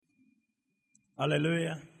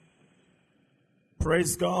Hallelujah.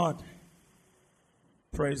 Praise God.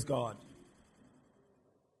 Praise God.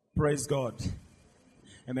 Praise God.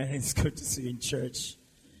 Amen. It's good to see you in church.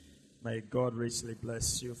 May God richly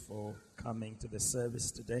bless you for coming to the service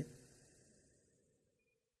today.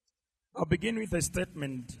 I'll begin with a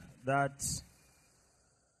statement that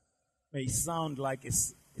may sound like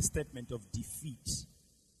a statement of defeat,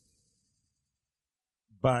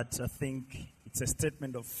 but I think it's a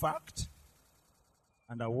statement of fact,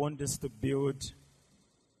 and I want us to build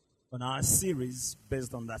on our series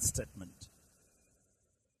based on that statement.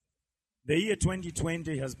 The year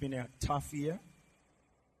 2020 has been a tough year.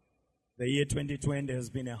 The year 2020 has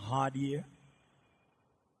been a hard year.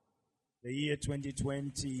 The year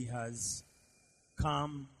 2020 has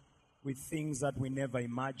come with things that we never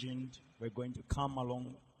imagined were going to come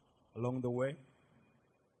along the way.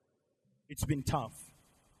 It's been tough.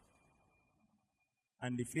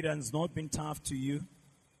 And if it has not been tough to you,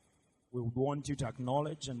 we would want you to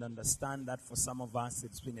acknowledge and understand that for some of us,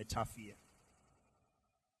 it's been a tough year.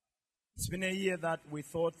 It's been a year that we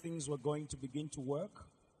thought things were going to begin to work,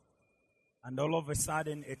 and all of a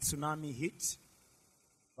sudden a tsunami hit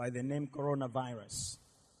by the name coronavirus,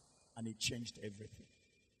 and it changed everything.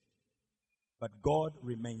 But God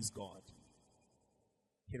remains God.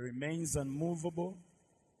 He remains unmovable.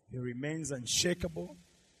 He remains unshakable.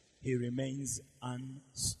 He remains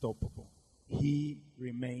unstoppable. He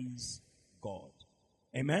remains God.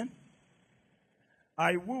 Amen?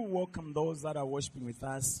 I will welcome those that are worshiping with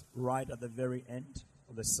us right at the very end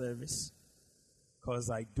of the service, because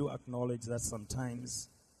I do acknowledge that sometimes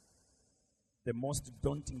the most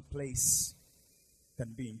daunting place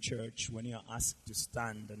can be in church when you're asked to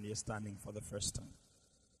stand and you're standing for the first time.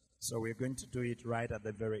 So we're going to do it right at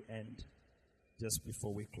the very end, just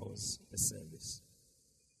before we close the service.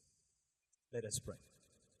 Let us pray.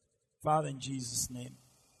 Father, in Jesus' name,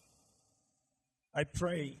 I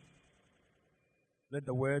pray, let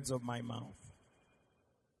the words of my mouth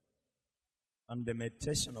and the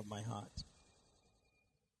meditation of my heart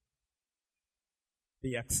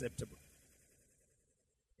be acceptable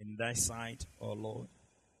in thy sight, O Lord,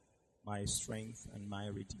 my strength and my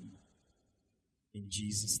redeemer. In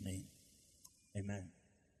Jesus' name, amen.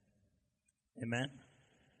 Amen.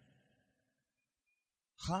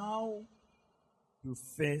 How to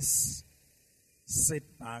face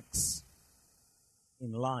setbacks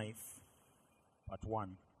in life, part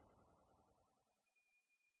 1.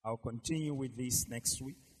 I'll continue with this next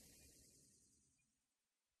week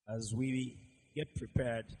as we get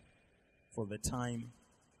prepared for the time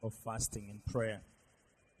of fasting and prayer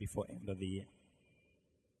before end of the year.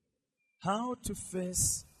 How to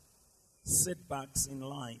face setbacks in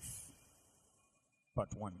life,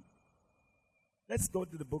 part 1. Let's go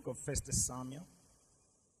to the book of 1 Samuel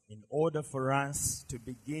in order for us to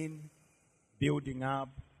begin building up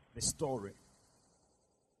the story.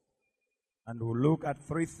 And we'll look at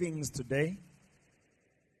 3 things today.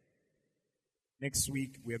 Next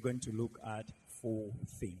week, we are going to look at 4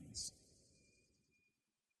 things.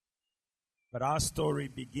 But our story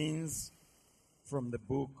begins from the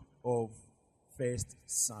book of 1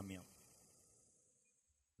 Samuel.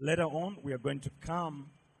 Later on, we are going to come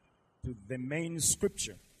to the main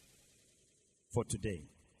scripture for today.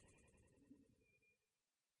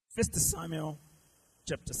 1 Samuel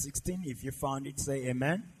chapter 16, if you found it, say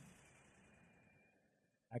amen.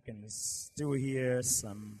 I can still hear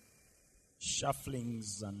some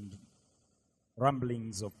shufflings and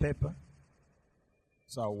rumblings of paper,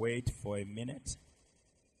 so I'll wait for a minute.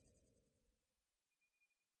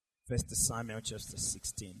 1 Samuel chapter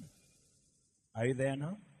 16. Are you there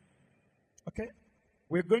now? Okay.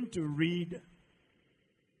 We're going to read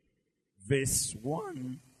verse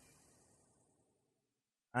 1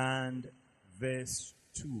 and verse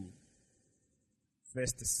 2. 1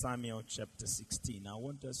 Samuel chapter 16. I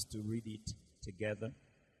want us to read it together.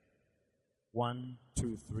 1,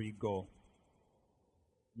 2, 3, go.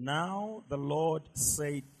 Now the Lord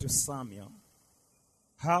said to Samuel,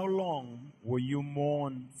 how long will you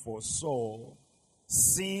mourn for Saul,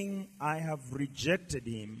 seeing I have rejected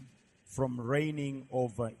him from reigning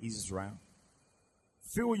over Israel?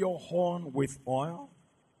 Fill your horn with oil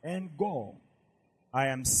and go. I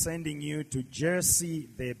am sending you to Jesse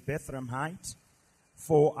the Bethlehemite,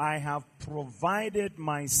 for I have provided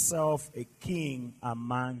myself a king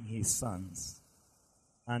among his sons.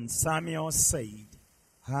 And Samuel said,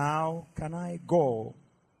 how can I go?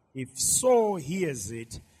 If Saul hears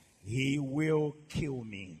it, he will kill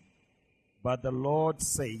me. But the Lord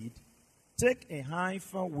said, take a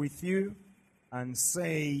heifer with you and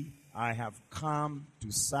say, I have come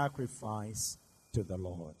to sacrifice to the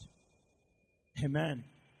Lord. Amen.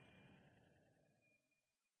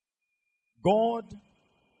 God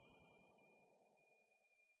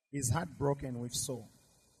is heartbroken with Saul.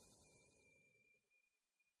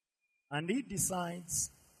 And he decides,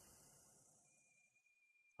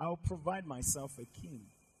 I'll provide myself a king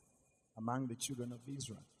among the children of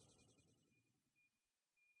Israel.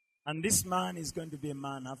 And this man is going to be a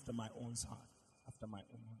man after my own heart. After my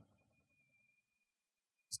own heart.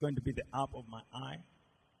 He's going to be the apple of my eye.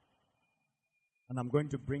 And I'm going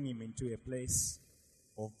to bring him into a place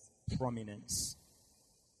of prominence,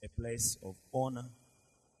 a place of honor,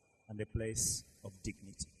 and a place of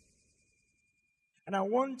dignity. And I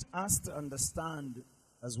want us to understand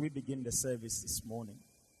as we begin the service this morning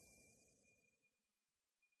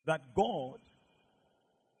that God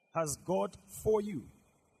has got for you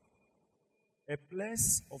a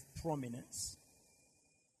place of prominence,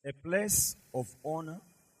 a place of honor,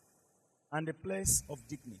 and a place of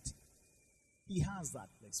dignity. He has that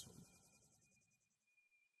place for you.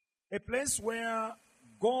 A place where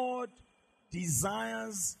God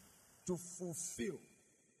desires to fulfill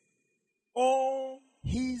all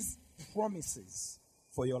his promises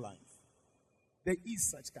for your life. There is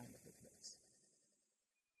such kind of a place.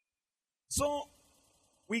 So,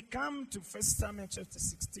 we come to 1 Samuel chapter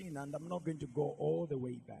 16, and I'm not going to go all the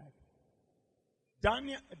way back.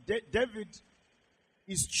 David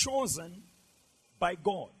is chosen by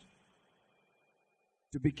God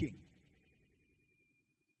to be king.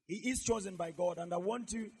 He is chosen by God, and I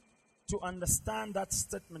want you to understand that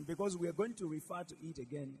statement because we are going to refer to it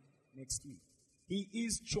again next week. He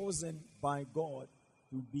is chosen by God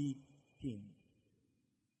to be king.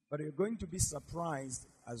 But you're going to be surprised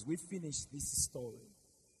as we finish this story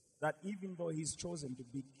that even though he's chosen to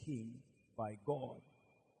be king by God,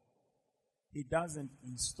 he doesn't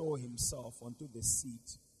install himself onto the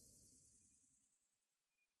seat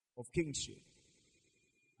of kingship.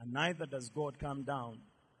 And neither does God come down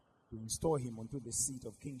to install him onto the seat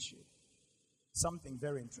of kingship. Something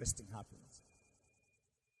very interesting happens.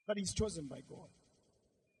 But he's chosen by God.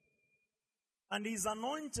 And he's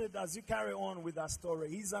anointed, as you carry on with that story,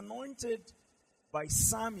 he's anointed by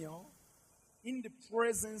Samuel in the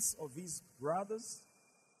presence of his brothers.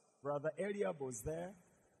 Brother Eliab was there.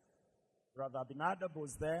 Brother Abinadab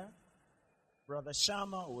was there. Brother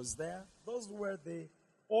Shammah was there. Those were the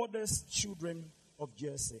oldest children of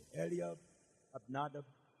Jesse. Eliab, Abinadab,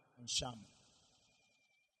 and Shammah.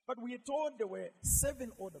 But we are told there were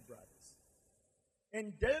 7 older brothers.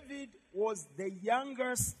 And David was the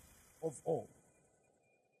youngest of all.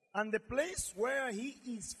 And the place where he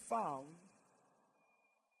is found,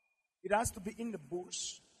 it has to be in the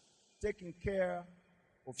bush, taking care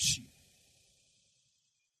of sheep.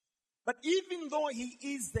 But even though he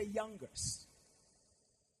is the youngest,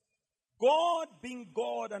 God being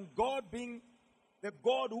God and God being the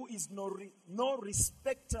God who is no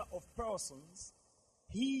respecter of persons,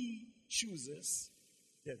 he chooses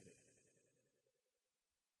David.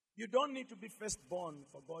 You don't need to be firstborn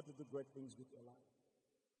for God to do great things with your life.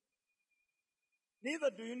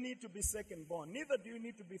 Neither do you need to be secondborn. Neither do you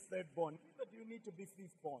need to be thirdborn. Neither do you need to be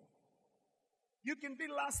fifthborn. You can be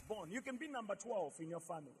lastborn. You can be number 12 in your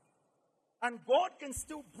family. And God can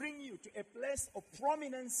still bring you to a place of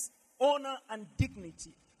prominence, honor, and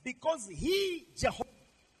dignity because he, Jehovah,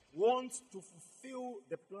 wants to fulfill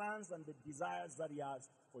the plans and the desires that he has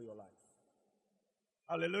for your life.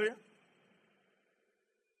 Hallelujah.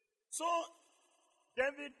 So,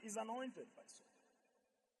 David is anointed by Saul.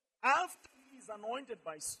 After he is anointed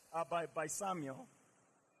by Samuel,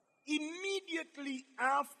 immediately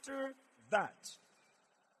after that,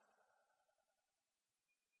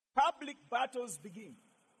 public battles begin.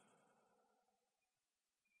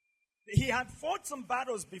 He had fought some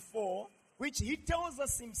battles before, which he tells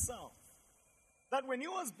us himself, that when he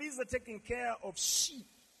was busy taking care of sheep,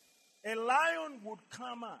 a lion would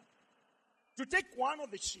come out to take one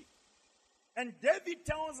of the sheep. And David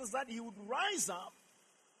tells us that he would rise up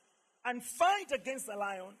and fight against the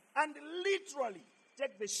lion and literally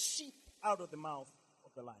take the sheep out of the mouth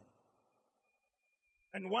of the lion.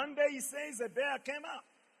 And one day he says a bear came up.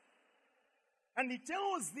 And he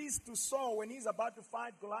tells this to Saul when he's about to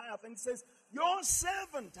fight Goliath. And he says, your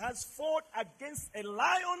servant has fought against a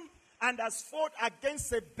lion and has fought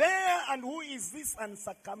against a bear. And who is this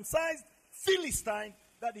uncircumcised Philistine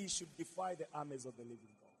that he should defy the armies of the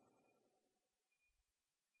living God?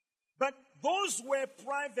 But those were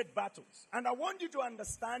private battles. And I want you to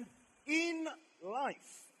understand, in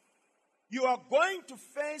life, you are going to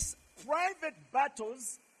face private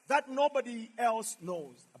battles that nobody else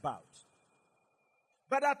knows about.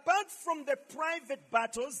 But apart from the private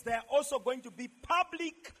battles, there are also going to be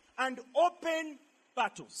public and open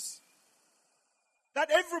battles that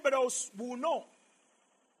everybody else will know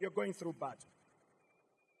you're going through battle.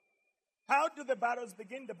 How do the battles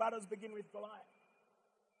begin? The battles begin with Goliath.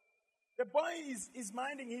 The boy is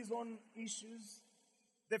minding his own issues.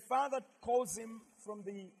 The father calls him from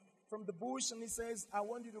the bush and he says, I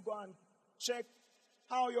want you to go and check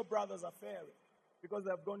how your brothers are faring because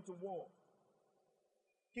they have gone to war.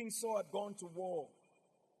 King Saul had gone to war.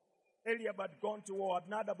 Eliab had gone to war.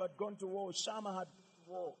 Abinadab had gone to war. Shammah had gone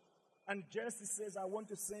to war. And Jesse says, I want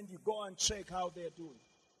to send you, go and check how they're doing.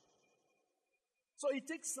 So he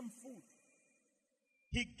takes some food.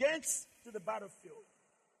 He gets to the battlefield.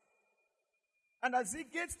 And as he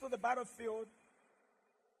gets to the battlefield,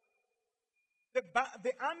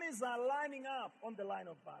 the armies are lining up on the line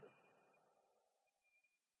of battle.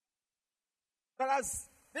 But as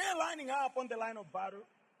they're lining up on the line of battle,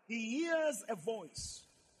 he hears a voice.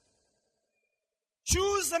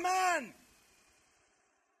 Choose a man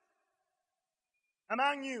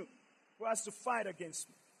among you who has to fight against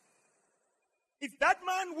me. If that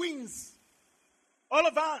man wins, all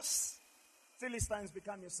of us, Philistines,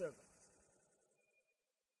 become your servants.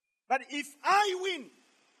 But if I win,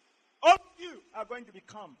 all of you are going to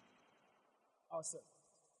become our servants.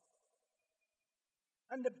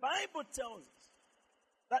 And the Bible tells us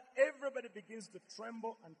that everybody begins to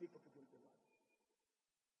tremble and people begin to run.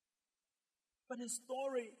 But a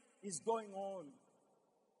story is going on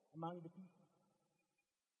among the people.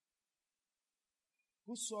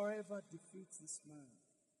 Whosoever defeats this man,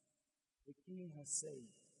 the king has said,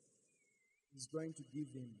 is going to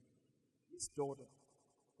give him his daughter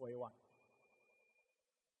for a wife.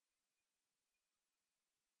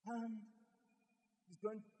 And he's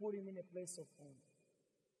going to put him in a place of honor.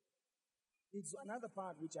 It's another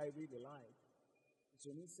part which I really like. It's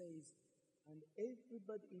when he says, and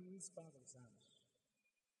everybody in his father's house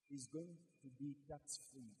is going to be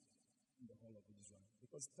tax-free in the whole of Israel.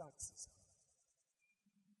 Because tax is hard.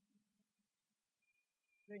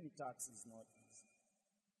 Paying tax is not easy.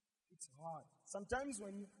 It's hard. Sometimes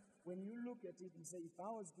when you look at it and say, if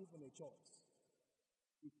I was given a choice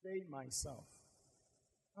to pay myself,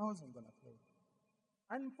 how was I going to pay?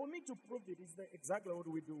 And for me to prove it is exactly what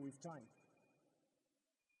we do with time.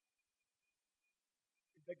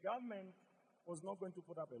 If the government was not going to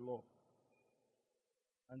put up a law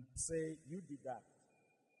and say, you deduct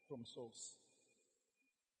from source,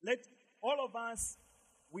 let all of us,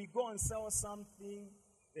 we go and sell something,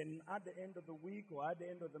 then at the end of the week or at the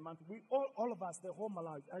end of the month, we all of us, the whole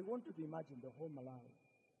Malawi, I want you to imagine the whole Malawi,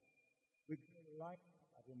 we go right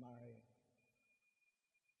at the Mare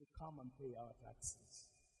to come and pay our taxes.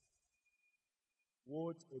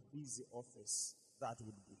 What a busy office that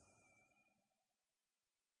would be.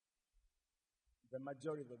 The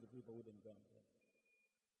majority of the people wouldn't go and pay.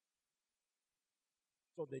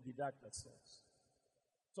 So they deduct the source.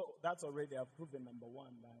 So that's already a proven number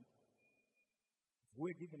one that if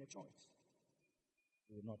we're given a choice,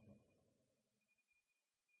 we will not pay.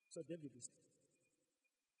 So David is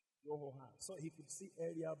your whole house. So he could see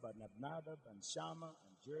Eliab and Abinadab and Shammah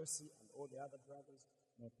and Jesse and all the other brothers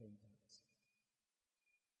not paying tax.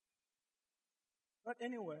 But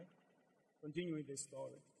anyway, continuing this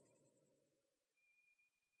story.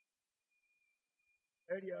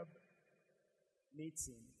 Eliab meets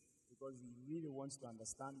him because he really wants to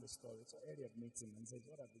understand the story. So Eliab meets him and says,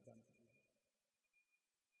 what have you done to me?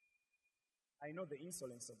 I know the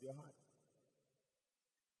insolence of your heart.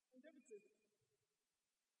 And David says,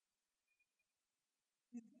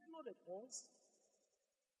 is there not a cause?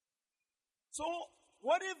 So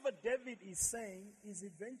whatever David is saying is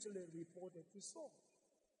eventually reported to Saul.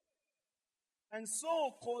 And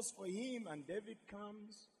Saul calls for him, and David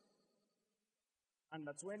comes. And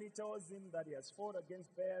that's when he tells him that he has fought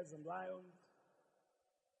against bears and lions.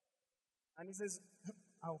 And he says,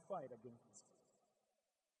 I'll fight against this.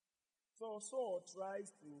 So Saul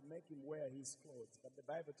tries to make him wear his clothes, but the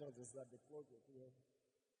Bible tells us that the clothes were too heavy.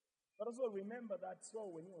 But also remember that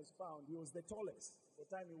Saul, when he was found, he was the tallest. The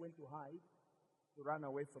time he went to hide, to run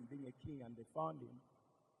away from being a king, and they found him,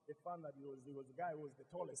 they found that he was the guy who was the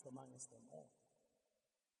tallest amongst them all.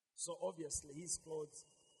 So obviously his clothes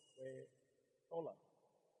were taller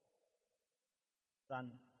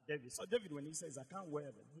than David. So David, when he says, I can't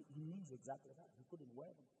wear them, he means exactly that. He couldn't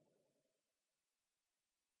wear them.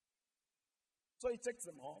 So he takes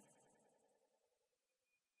them off.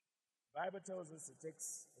 The Bible tells us he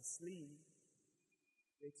takes a sling,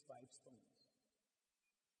 takes 5 stones.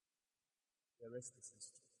 The rest is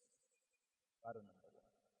history. Battle number 1.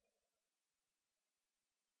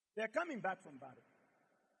 They're coming back from battle.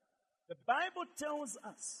 The Bible tells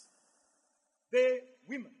us the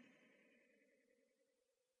women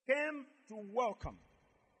to welcome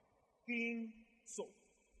King Saul.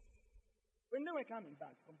 When they were coming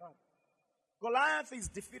back from battle, Goliath is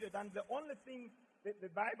defeated, and the only thing that the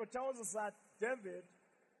Bible tells us that David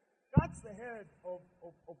cuts the head of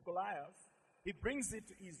Goliath, he brings it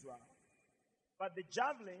to Israel, but the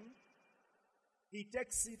javelin, he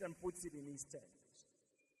takes it and puts it in his tent.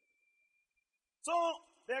 So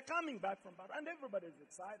they're coming back from battle, and everybody's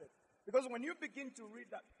excited. Because when you begin to read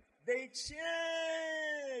that, they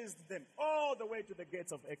chased them all the way to the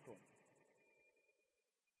gates of Ekron.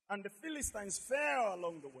 And the Philistines fell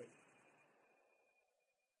along the way.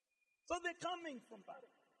 So they're coming from battle.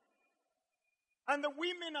 And the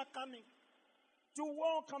women are coming to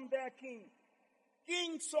welcome their king,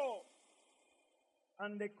 King Saul.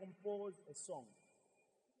 And they compose a song.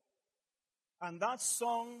 And that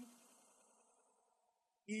song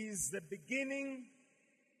is the beginning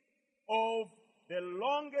of the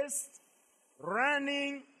longest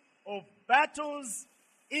running of battles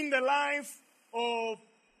in the life of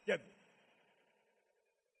David.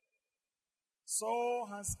 Saul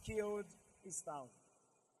has killed his thousands.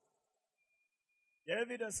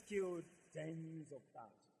 David has killed tens of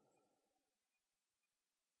thousands.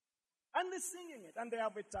 And they're singing it, and they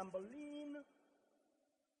have a tambourine,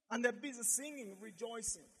 and they're busy singing,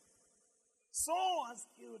 rejoicing. Saul has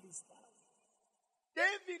killed his thousands.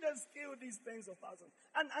 David has killed his tens of thousands.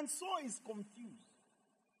 And Saul is confused.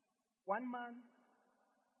 One man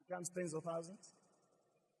becomes tens of thousands.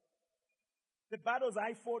 The battles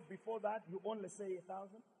I fought before that, you only say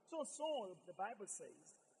 1,000. So Saul, the Bible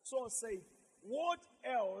says, Saul said, what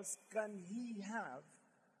else can he have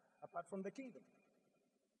apart from the kingdom?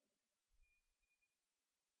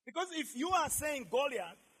 Because if you are saying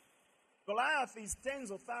Goliath is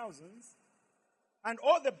tens of thousands, and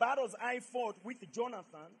all the battles I fought with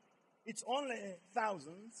Jonathan, it's only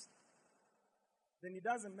thousands, then it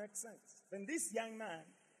doesn't make sense. Then this young man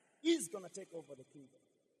is going to take over the kingdom.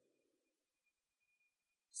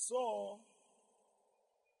 So,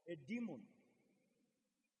 a demon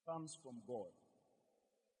comes from God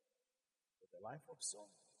with the life of Saul.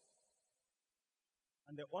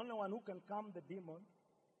 And the only one who can calm the demon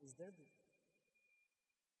is David.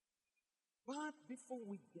 But before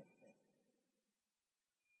we get there,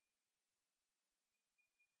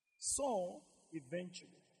 Saul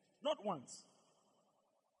eventually, not once,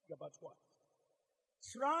 about what?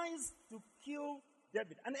 Tries to kill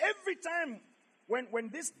David. And every time when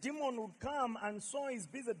this demon would come and Saul is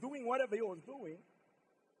busy doing whatever he was doing,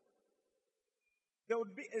 there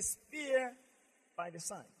would be a spear by the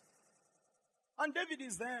side. And David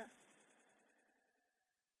is there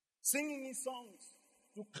singing his songs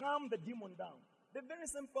to calm the demon down. The very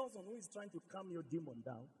same person who is trying to calm your demon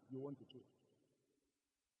down, you want to kill.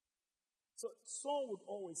 So Saul would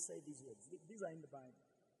always say these words. These are in the Bible.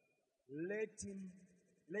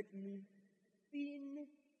 Let me pin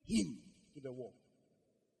him to the wall.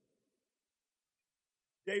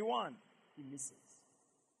 Day 1, he misses.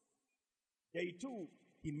 Day 2,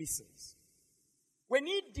 he misses. When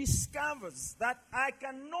he discovers that I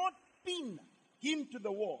cannot pin him to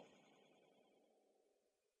the wall,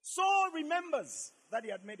 Saul remembers that he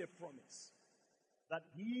had made a promise that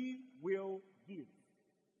he will give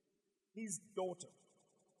his daughter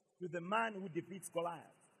to the man who defeats Goliath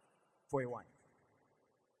for a wife.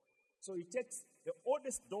 So he takes the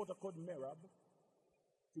oldest daughter called Merab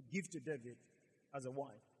to give to David as a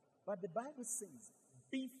wife. But the Bible says,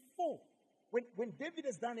 before, when David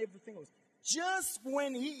has done everything else, just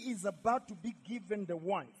when he is about to be given the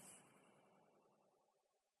wife,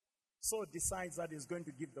 Saul decides that he's going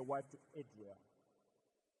to give the wife to Adriel.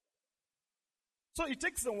 So he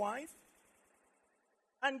takes the wife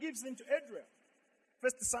and gives him to Adriel.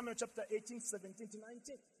 1 Samuel chapter 18, 17 to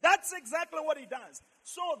 19. That's exactly what he does.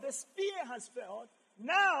 So the spear has failed.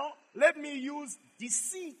 Now, let me use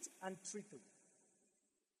deceit and trickery.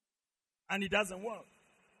 And it doesn't work.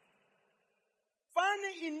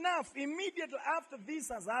 Funny enough, immediately after this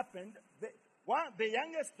has happened, the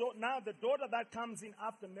youngest daughter, now the daughter that comes in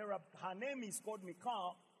after Merab, her name is called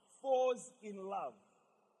Michal, falls in love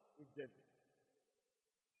with David.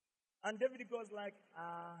 And David goes like,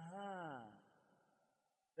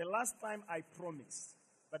 the last time I promised,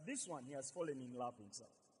 but this one he has fallen in love himself.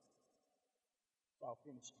 So I'll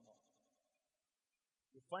finish him off.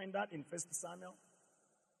 You find that in 1 Samuel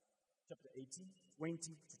chapter 18, 20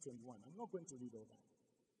 to 21. I'm not going to read all that.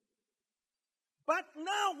 But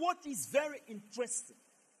now what is very interesting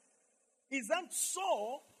is that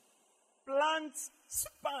Saul plants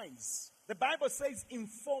spies. The Bible says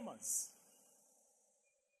informers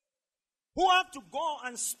who have to go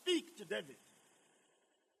and speak to David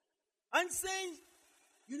and say,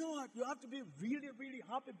 You know what? You have to be really, really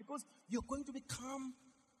happy because you're going to become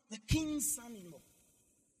the king's son-in-law.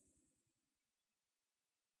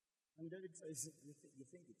 And David says, you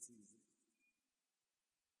think it's easy.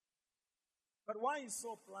 But why is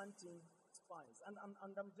Saul planting spies? And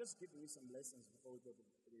I'm just giving you some lessons before we go to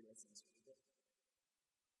the 3 lessons for today.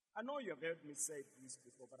 I know you have heard me say this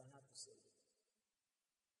before, but I have to say it.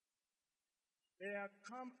 There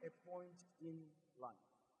come a point in life,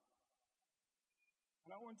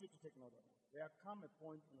 and I want you to take note of that. There come a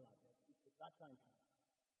point in life, if that time comes,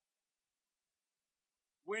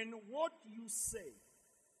 when what you say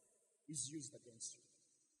is used against you,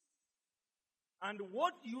 and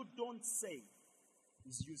what you don't say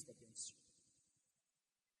is used against you.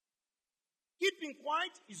 Keeping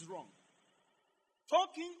quiet is wrong.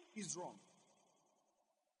 Talking is wrong.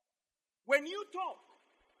 When you talk,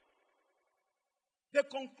 the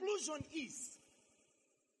conclusion is,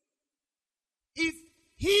 if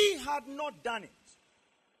he had not done it,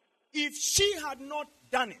 if she had not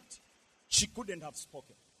done it, she couldn't have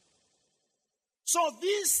spoken. So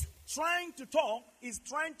this trying to talk is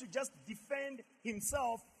trying to just defend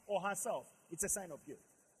himself or herself. It's a sign of guilt.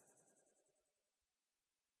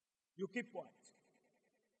 You keep quiet.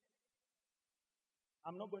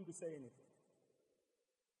 I'm not going to say anything.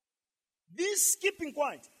 This keeping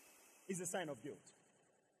quiet is a sign of guilt.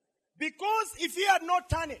 Because if he had not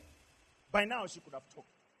done it, by now she could have talked.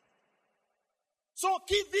 So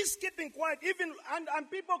keep this keeping quiet. Even and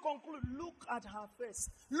people conclude, look at her face.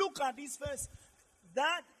 Look at his face.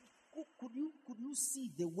 That could you see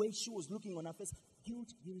the way she was looking on her face?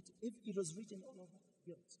 Guilt. If it was written all over,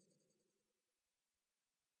 guilt.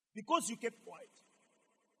 Because you kept quiet.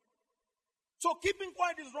 So keeping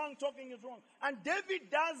quiet is wrong, talking is wrong. And David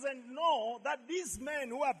doesn't know that these men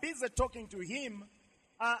who are busy talking to him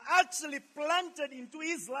are actually planted into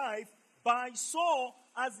his life by Saul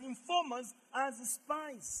as informers, as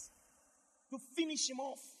spies, to finish him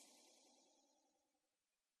off.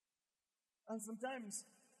 And sometimes,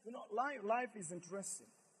 life is interesting.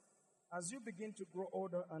 As you begin to grow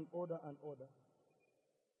older and older and older,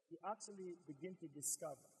 you actually begin to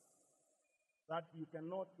discover that you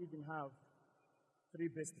cannot even have 3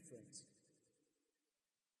 best friends.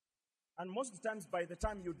 And most of the times, by the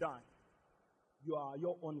time you die, you are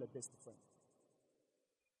your only best friend.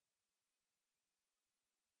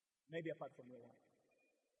 Maybe apart from your wife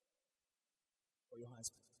or your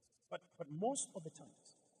husband. But most of the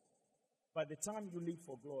times, by the time you live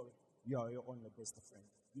for glory, you are your only best friend.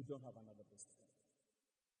 You don't have another best friend.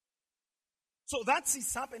 So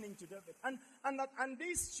that's happening to David. And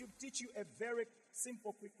this should teach you a very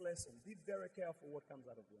simple, quick lesson. Be very careful what comes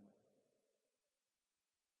out of your mouth.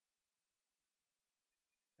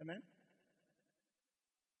 Amen?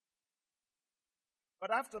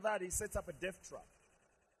 But after that, he sets up a death trap.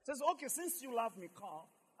 He says, okay, since you love me, Carl,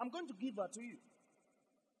 I'm going to give her to you.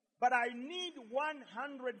 But I need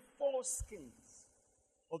 104 skins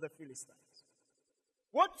of the Philistines.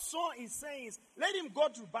 What Saul is saying is, let him go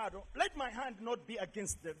to battle. Let my hand not be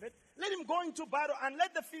against David. Let him go into battle and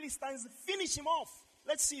let the Philistines finish him off.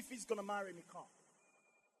 Let's see if he's going to marry Michal.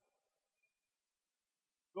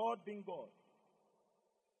 God being God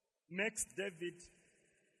makes David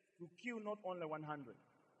to kill not only 100,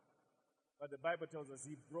 but the Bible tells us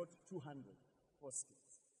he brought 200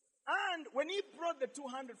 foreskins. And when he brought the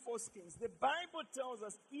 200 foreskins, the Bible tells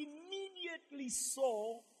us immediately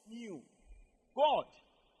Saul knew God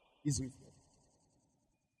is with him.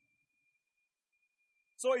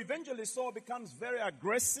 So eventually Saul becomes very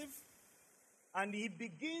aggressive and he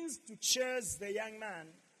begins to chase the young man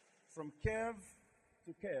from cave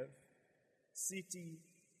to cave, city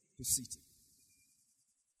to city.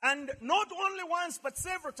 And not only once, but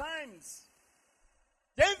several times,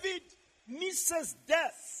 David misses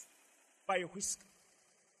death by a whisker.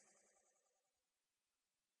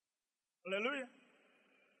 Hallelujah.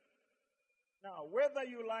 Now, whether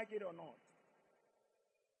you like it or not,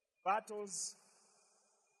 battles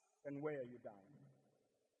can wear you down.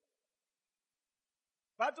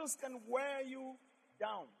 Battles can wear you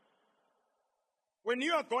down when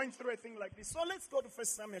you are going through a thing like this. So let's go to 1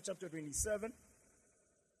 Samuel chapter 27,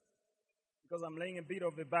 because I'm laying a bit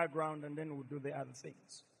of the background and then we'll do the other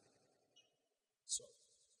things. So,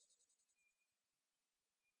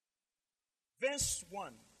 verse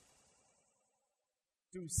 1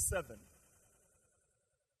 to 7.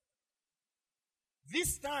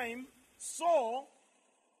 This time,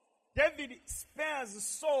 David spares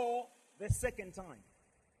Saul the second time.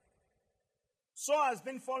 Saul has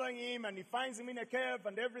been following him and he finds him in a cave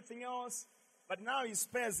and everything else, but now he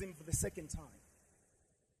spares him for the second time.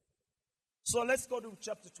 So let's go to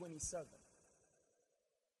chapter 27.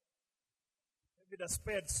 David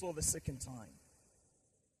spared Saul the second time.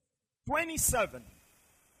 27.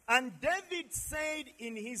 And David said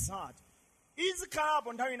in his heart, izikhala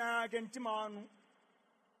hapo nthawi yake mtima wanu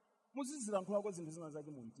muzizilankhulako zinthu zina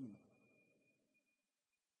zake mu mtima.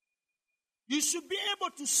 You should be able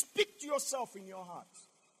to speak to yourself in your heart.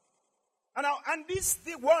 And these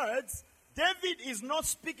words, David is not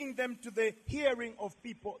speaking them to the hearing of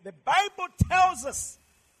people. The Bible tells us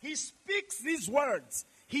he speaks these words.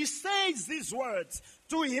 He says these words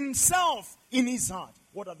to himself in his heart.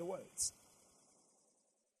 What are the words?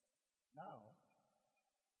 Now,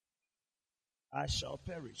 I shall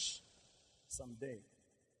perish someday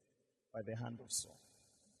by the hand of Saul.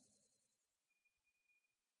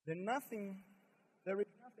 There is nothing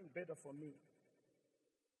better for me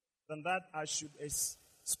than that I should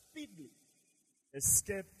speedily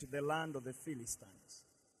escape to the land of the Philistines.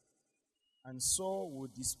 And Saul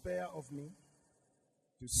would despair of me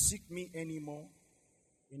to seek me anymore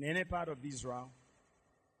in any part of Israel,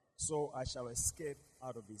 so I shall escape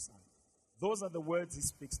out of his hand. Those are the words he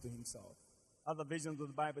speaks to himself. Other versions of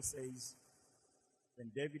the Bible says,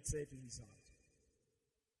 then David said to his heart,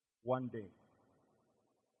 one day,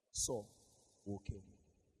 Saul will kill me.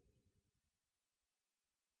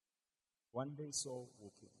 One day Saul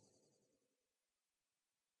will kill me.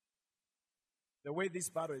 The way this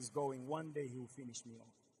battle is going, one day he will finish me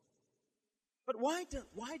off. But why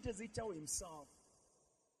does he tell himself,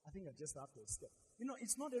 I think I just have to escape? You know,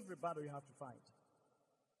 it's not every battle you have to fight.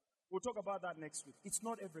 We'll talk about that next week. It's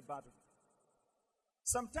not every battle.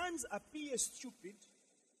 Sometimes appear stupid,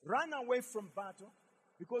 run away from battle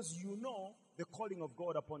because you know the calling of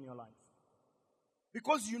God upon your life.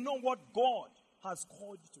 Because you know what God has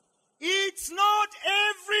called you to. It's not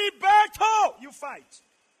every battle you fight.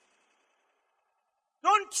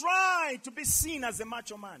 Don't try to be seen as a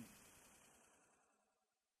macho man.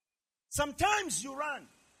 Sometimes you run.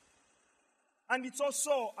 And it's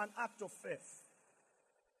also an act of faith.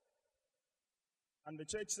 And the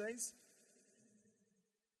church says,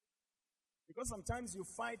 because sometimes you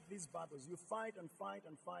fight these battles, you fight and fight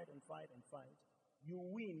and fight and fight and fight. You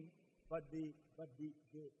win, but the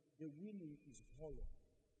winning is hollow.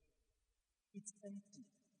 It's empty.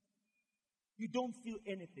 You don't feel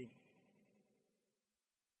anything.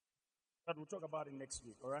 But we'll talk about it next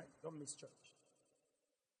week, all right? Don't miss church.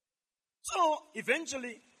 So,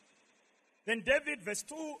 eventually, then David, verse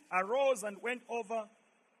 2, arose and went over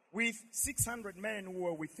with 600 men who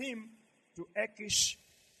were with him to Achish,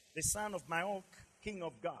 the son of Maok, king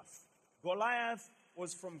of Gath. Goliath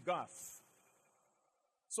was from Gath.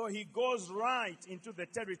 So he goes right into the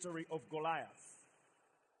territory of Goliath.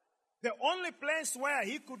 The only place where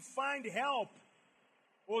he could find help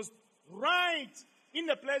was right in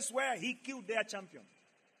the place where he killed their champion.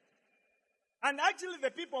 And actually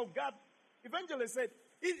the people of God eventually said,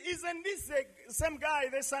 isn't this the same guy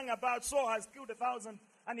they sang about, Saul has killed 1,000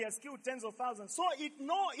 and he has killed tens of thousands? So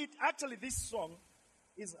actually this song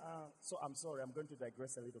is, so I'm sorry, I'm going to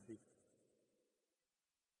digress a little bit.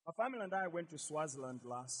 My family and I went to Swaziland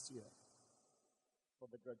last year for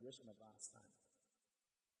the graduation of our son.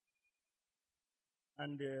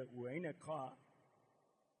 And we were in a car,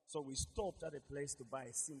 so we stopped at a place to buy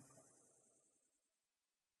a SIM card.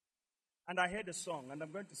 And I heard a song, and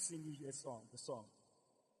I'm going to sing you the song.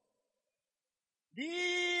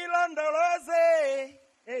 Dilondoloze,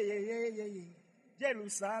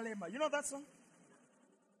 Jerusalem. You know that song?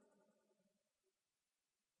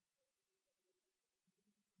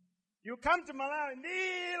 You come to Malawi,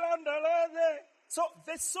 Dilondoloze. So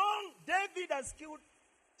the song, David has killed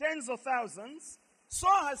tens of thousands.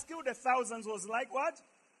 Saul has killed the thousands was like what?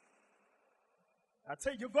 I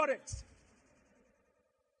tell you got it.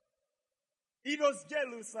 It was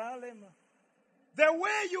Jerusalem. The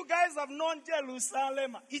way you guys have known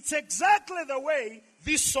Jerusalem, it's exactly the way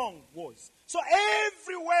this song was. So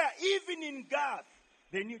everywhere, even in God,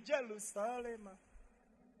 they knew Jerusalem.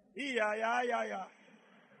 Yeah.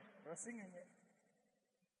 We're singing it.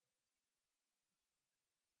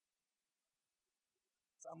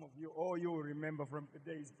 Some of you, all you will remember from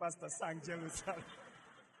today is Pastor sang Jerusalem.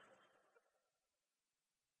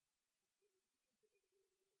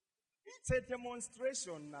 It's a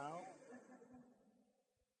demonstration now.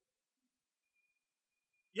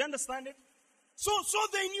 You understand it? So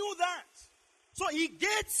they knew that. So he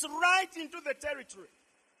gets right into the territory.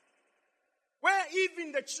 Where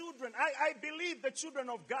even the children, I believe the children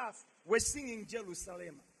of Gath were singing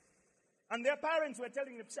Jerusalem. And their parents were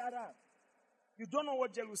telling them, shut up. You don't know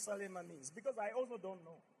what Jerusalem means. Because I also don't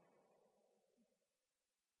know.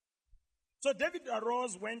 So David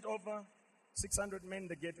arose, went over 600 men,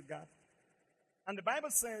 the gate of Gath. And the Bible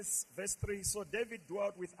says, verse 3, so David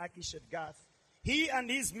dwelt with Achish at Gath, he and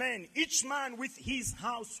his men, each man with his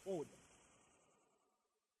household.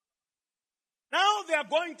 Now they are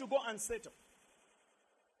going to go and settle.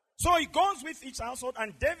 So he goes with each household,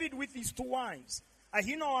 and David with his 2 wives,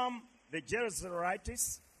 Ahinoam the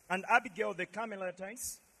Jezreelitess, and Abigail the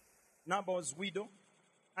Carmelitess, Nabal's widow.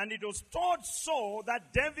 And it was told Saul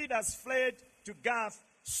that David has fled to Gath,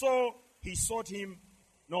 so he sought him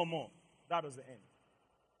no more. That was the end.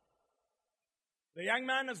 The young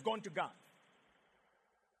man has gone to Gath.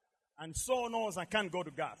 And Saul knows I can't go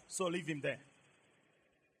to Gath, so leave him there.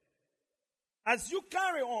 As you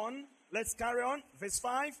carry on, let's carry on, verse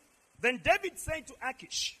 5. Then David said to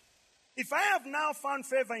Achish, if I have now found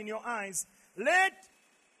favor in your eyes, let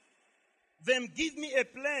them give me a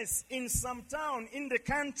place in some town in the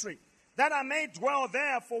country, that I may dwell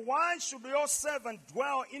there. For why should your servant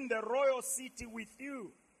dwell in the royal city with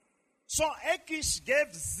you? So Achish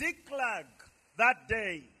gave Ziklag that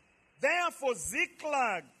day. Therefore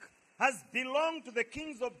Ziklag has belonged to the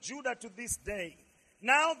kings of Judah to this day.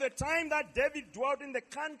 Now the time that David dwelt in the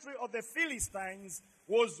country of the Philistines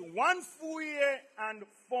was 1 full year and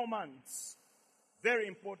 4 months. Very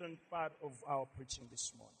important part of our preaching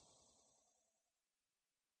this morning.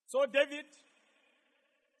 So David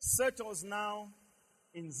settles now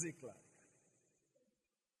in Ziklag.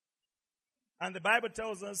 And the Bible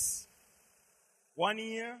tells us 1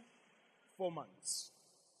 year, 4 months.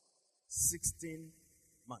 16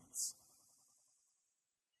 months.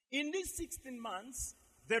 In these 16 months,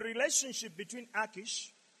 the relationship between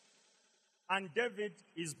Achish and David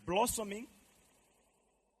is blossoming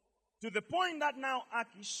to the point that now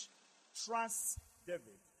Achish trusts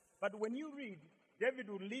David. But when you read, David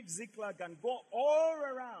would leave Ziklag and go all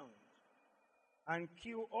around and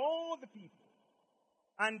kill all the people.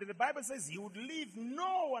 And the Bible says he would leave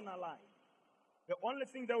no one alive. The only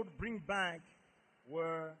thing they would bring back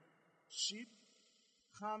were sheep,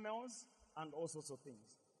 camels, and all sorts of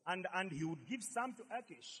things. And he would give some to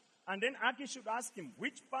Achish. And then Achish would ask him,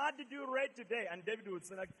 which part did you read today? And David would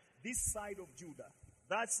say, like, this side of Judah,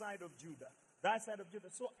 that side of Judah, that side of Judah.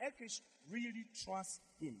 So Achish really trusts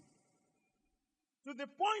him. To the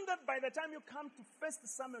point that by the time you come to 1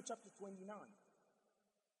 Samuel chapter 29,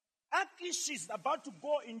 Achish is about to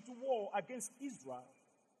go into war against Israel.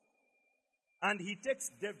 And he takes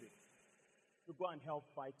David to go and help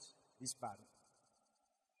fight this battle.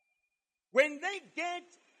 When they get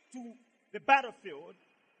to the battlefield,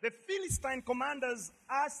 the Philistine commanders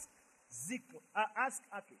ask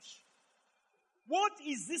Achish, what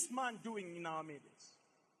is this man doing in our midst?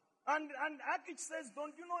 And Achish says,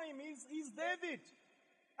 don't you know him? He's David.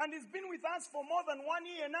 And he's been with us for more than 1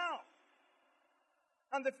 year now.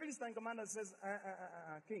 And the Philistine commander says,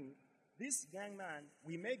 King, this young man,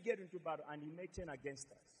 we may get into battle and he may turn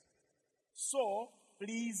against us. So,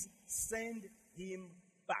 please send him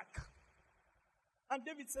back. And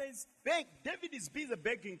David says, beg. David is busy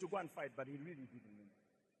begging to go and fight, but he really didn't mean it.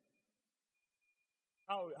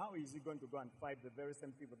 How is he going to go and fight the very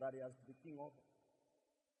same people that he has to be king over?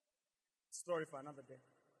 Story for another day.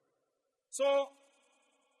 So,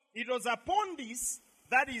 it was upon this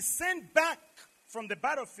that he sent back from the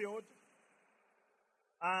battlefield,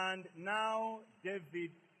 and now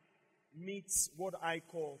David meets what I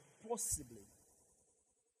call possibly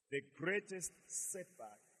the greatest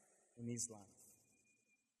setback in his life.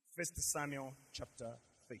 1 Samuel chapter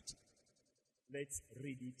 30. Let's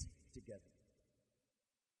read it together.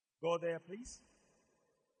 Go there, please.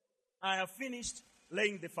 I have finished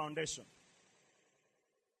laying the foundation.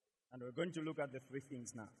 And we're going to look at the 3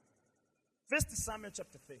 things now. 1 Samuel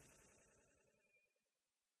chapter 30.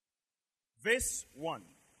 Verse 1.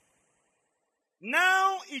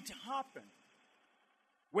 Now it happened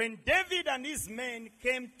when David and his men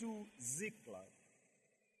came to Ziklag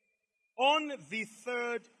on the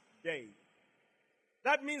 3rd day.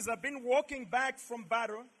 That means they've been walking back from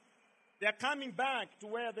battle. They're coming back to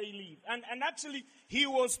where they live. And actually, he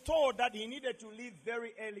was told that he needed to leave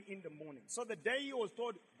very early in the morning. So the day he was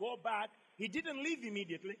told, go back, he didn't leave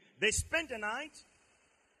immediately. They spent the night,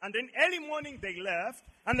 and then early morning they left.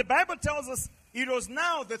 And the Bible tells us it was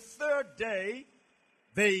now the 3rd day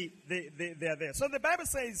they're there. So the Bible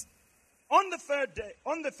says, on the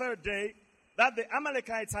third day, that the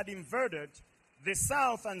Amalekites had invaded the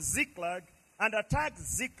south and Ziklag and attacked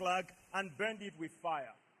Ziklag and burned it with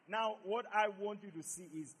fire. Now, what I want you to see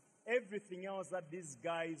is everything else that these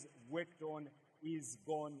guys worked on is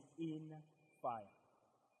gone in fire.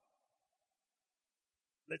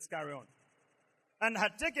 Let's carry on. And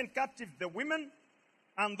had taken captive the women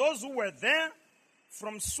and those who were there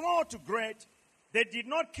from small to great. They did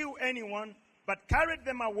not kill anyone, but carried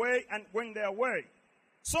them away and went their way.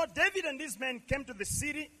 So David and his men came to the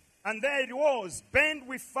city, and there it was, burned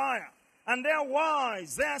with fire. And their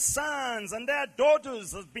wives, their sons, and their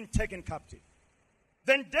daughters had been taken captive.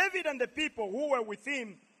 Then David and the people who were with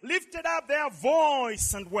him lifted up their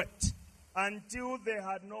voice and wept until they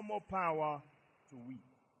had no more power to weep.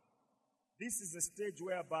 This is a stage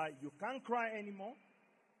whereby you can't cry anymore.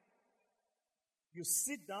 You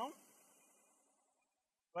sit down,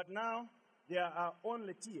 but now there are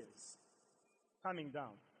only tears coming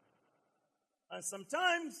down. And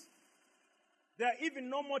sometimes there are even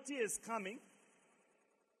no more tears coming,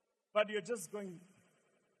 but you're just going.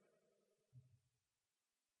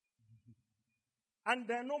 And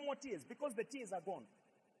there are no more tears because the tears are gone.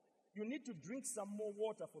 You need to drink some more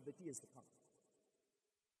water for the tears to come.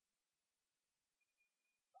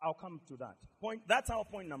 I'll come to that. That's our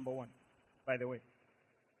point number one, by the way.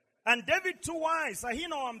 And David, two wives,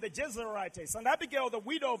 Ahinoam the Jezreelitess, and Abigail the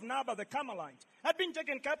widow of Nabal the Carmelite, had been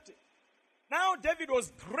taken captive. Now David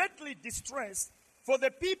was greatly distressed, for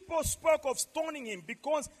the people spoke of stoning him,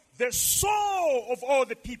 because the soul of all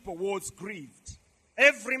the people was grieved,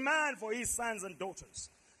 every man for his sons and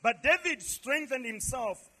daughters. But David strengthened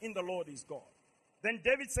himself in the Lord his God. Then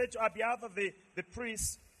David said to Abiathar the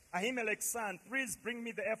priest, Ahimelech's son, please bring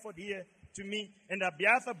me the ephod here to me. And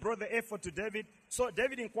Abiathar brought the ephod to David. So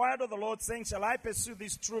David inquired of the Lord, saying, shall I pursue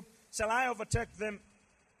this troop? Shall I overtake them?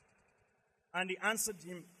 And he answered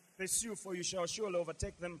him, pursue, for you shall surely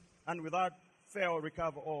overtake them, and without fail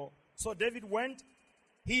recover all. So David went,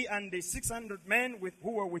 he and the 600 men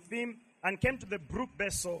who were with him, and came to the brook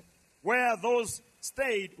Bessel, where those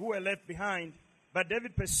stayed who were left behind. But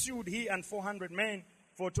David pursued, he and 400 men,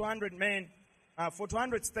 for 200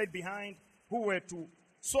 stayed behind, who were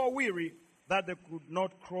so weary that they could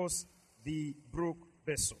not cross the brook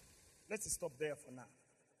Bessel. Let's stop there for now.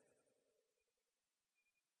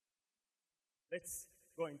 Let's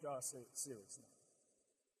go into our series now.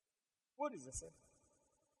 What is a setback?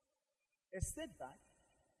 A setback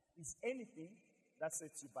is anything that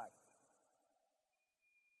sets you back.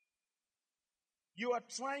 You are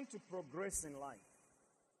trying to progress in life.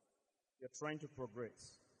 You're trying to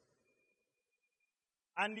progress.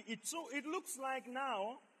 And it looks like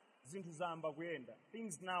now, things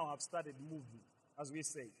now have started moving, as we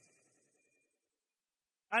say.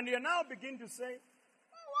 And you now begin to say,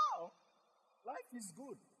 oh wow, life is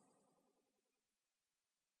good.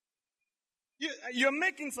 You're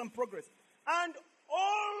making some progress. And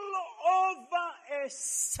all over a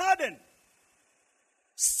sudden,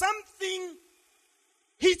 something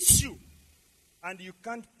hits you, and you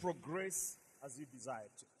can't progress as you desire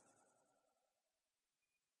to.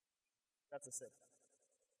 That's a setback.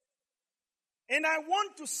 And I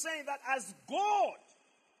want to say that as God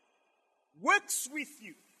works with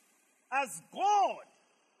you, as God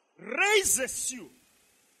raises you,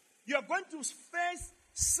 you're going to face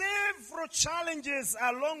several challenges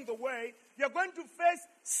along the way. You're going to face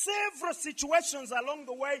several situations along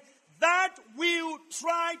the way that will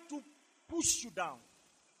try to push you down.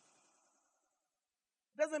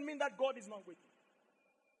 Doesn't mean that God is not with you.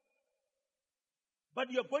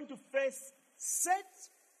 But you're going to face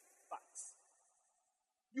setbacks.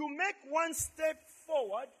 You make one step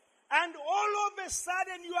forward, and all of a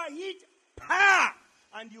sudden you are hit,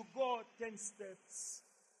 and you go 10 steps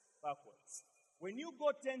backwards. When you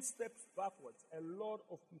go 10 steps backwards, a lot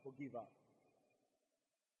of people give up.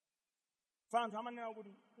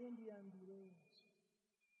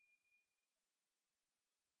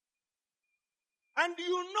 And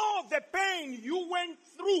you know the pain you went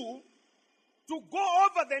through to go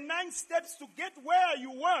over the 9 steps to get where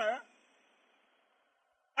you were.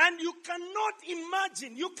 And you cannot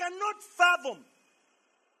imagine, you cannot fathom,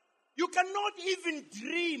 you cannot even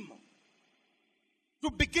dream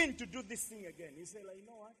to begin to do this thing again. You say, like, you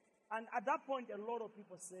know what? And at that point, a lot of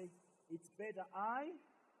people say, it's better I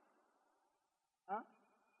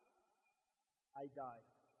die.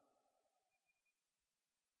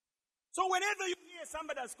 So whenever you hear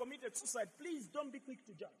somebody has committed suicide, please don't be quick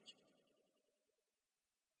to judge.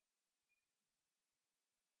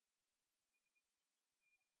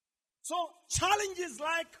 So challenges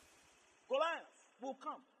like Goliath will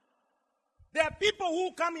come. There are people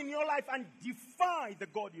who come in your life and defy the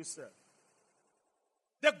God you serve.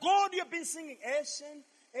 The God you've been singing, Asian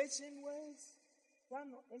ways.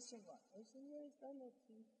 Asian ways,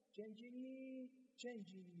 changing me.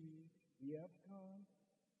 We have come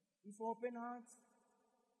with open hearts.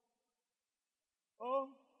 Oh.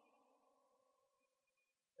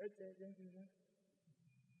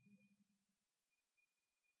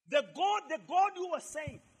 The God you were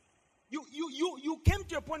saying, You came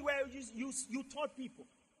to a point where you taught people.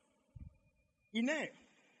 Ineyo,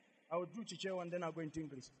 I will do Chichewa and then I'll go into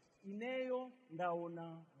English. Ineyo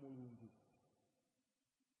ndaona Mulungu.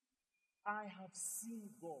 I have seen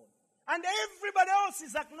God. And everybody else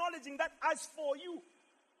is acknowledging that as for you,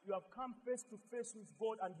 you have come face to face with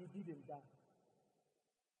God and you didn't die.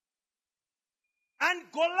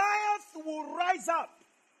 And Goliath will rise up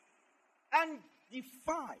and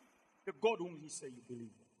defy the God whom he say you believe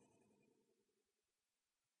in.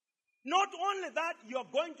 Not only that, you're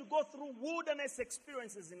going to go through wilderness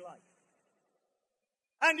experiences in life.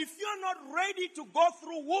 And if you're not ready to go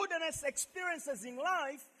through wilderness experiences in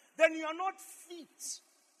life, then you are not fit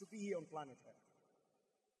to be here on planet Earth.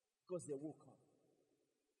 Because they will come.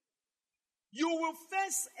 You will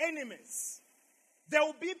face enemies. There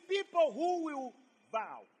will be people who will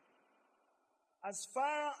vow. As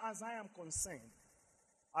far as I am concerned,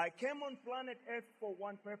 I came on planet Earth for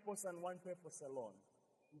one purpose and one purpose alone.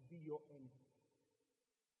 To be your enemy.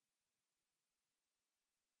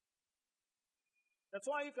 That's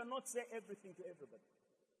why you cannot say everything to everybody.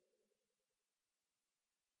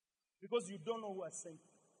 Because you don't know who has sent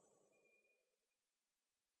you.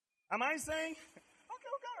 Am I saying?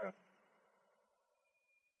 Okay.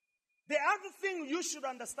 The other thing you should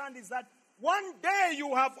understand is that one day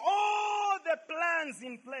you have all the plans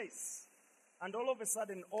in place. And all of a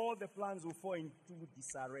sudden, all the plans will fall into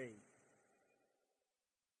disarray.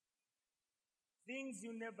 Things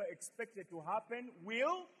you never expected to happen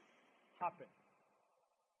will happen.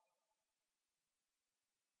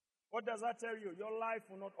 What does that tell you? Your life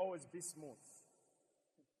will not always be smooth.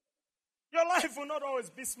 Your life will not always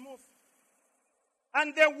be smooth.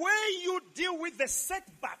 And the way you deal with the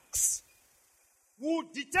setbacks will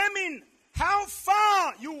determine how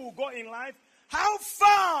far you will go in life, how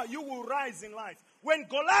far you will rise in life. When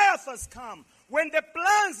Goliath has come, when the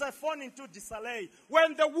plans have fallen into disarray,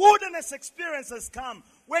 when the wilderness experiences come,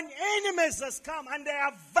 when enemies has come and they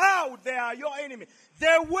have vowed they are your enemy,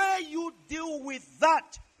 the way you deal with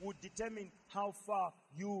that will determine how far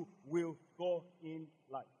you will go in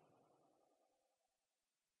life.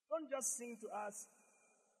 Don't just sing to us,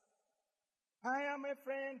 I am a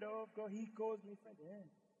friend of God, he calls me friend. Yeah.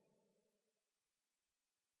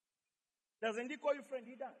 Doesn't he call you friend?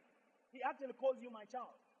 He does. He actually calls you my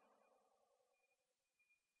child.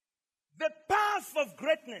 The path of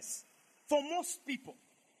greatness for most people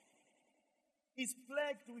is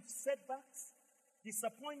plagued with setbacks,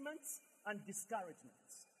 disappointments, and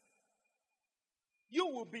discouragements. You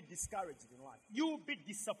will be discouraged in life. You will be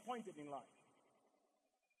disappointed in life.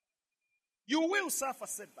 You will suffer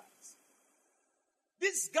setbacks.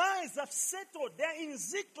 These guys have settled. They're in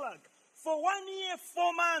Ziklag for 1 year,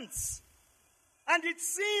 4 months. And it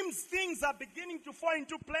seems things are beginning to fall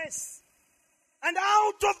into place. And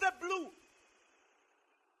out of the blue,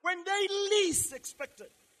 when they least expected,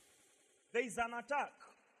 there is an attack.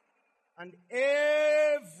 And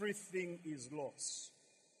everything is lost.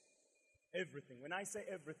 Everything. When I say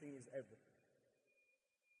everything is everything.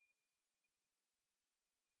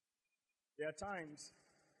 There are times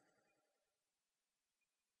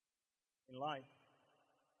in life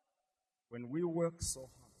when we work so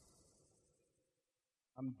hard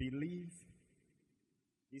and believe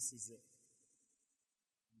this is it.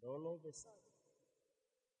 And all of a sudden,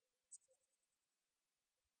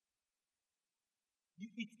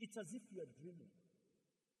 it's as if you are dreaming.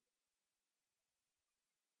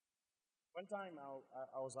 One time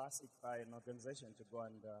I was asked by an organization to go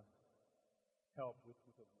and help with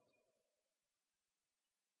people.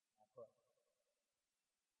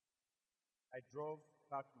 I drove,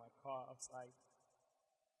 parked my car outside.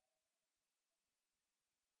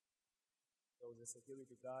 There was a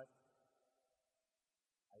security guard.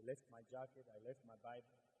 I left my jacket, I left my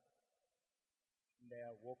Bible. And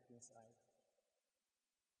there I walked inside.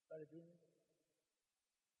 Started doing it.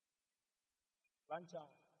 Lunch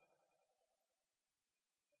hour.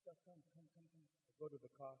 Come. I go to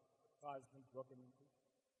the car. The car has been broken into.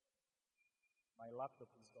 My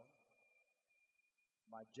laptop is gone.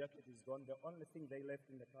 My jacket is gone. The only thing they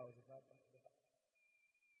left in the car was a laptop.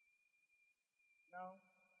 Now,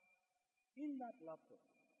 in that laptop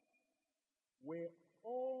were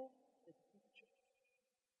all the pictures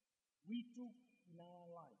we took in our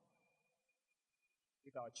life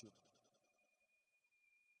with our children.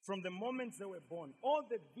 From the moment they were born, all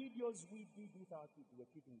the videos we did with our kids, we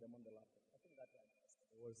were keeping them on the laptop. I think that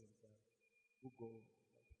wasn't Google.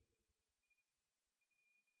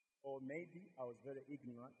 Or maybe I was very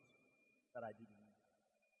ignorant that I didn't know.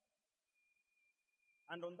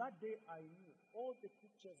 And on that day, I knew all the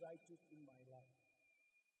pictures I took in my life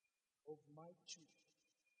of my children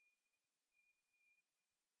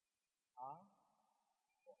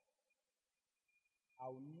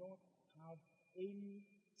will not have any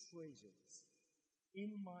treasures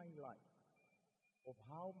in my life of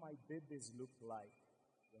how my babies looked like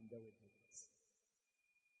when they were babies.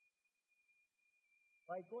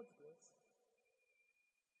 By God's grace,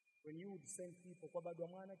 when you would send people, I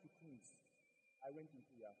went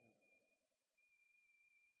into your home.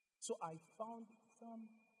 So I found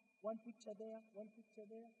one picture there, one picture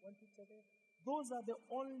there, one picture there. Those are the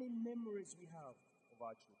only memories we have of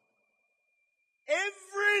our children.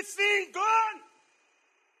 Everything gone.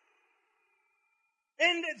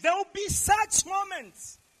 And there will be such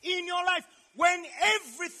moments in your life when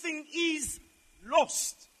everything is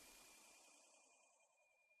lost.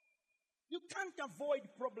 You can't avoid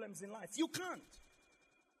problems in life. You can't.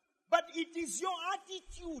 But it is your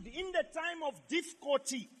attitude in the time of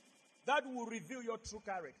difficulty that will reveal your true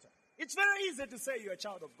character. It's very easy to say you're a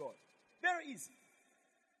child of God. Very easy.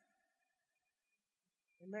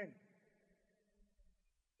 Amen.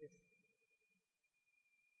 Yes.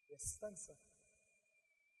 Yes, stand, sir.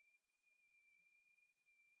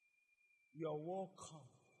 You are welcome.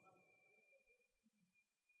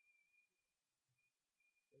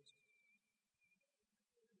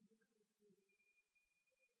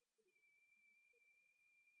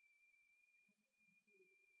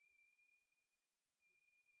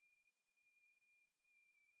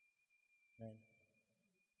 Amen.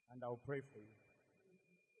 And I'll pray for you.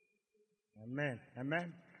 Amen.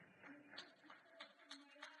 Amen.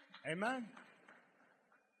 Amen.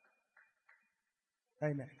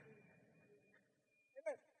 Amen.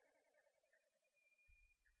 Amen.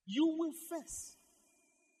 You will face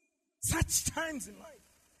such times in life.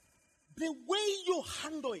 The way you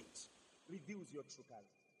handle it reveals your true character.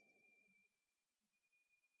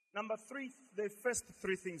 Number 3, the first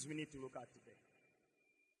 3 things we need to look at today.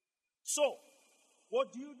 So,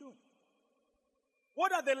 what do?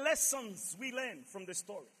 What are the lessons we learn from the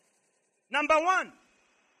story? Number 1,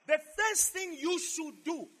 the first thing you should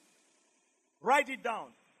do, write it down.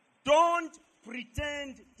 Don't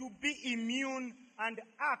pretend to be immune and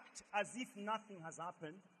act as if nothing has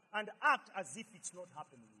happened and act as if it's not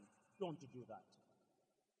happening. Don't do that.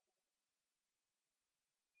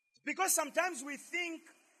 Because sometimes we think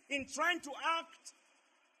in trying to act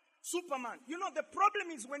Superman. You know, the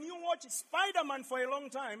problem is when you watch Spider-Man for a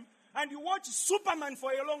long time and you watch Superman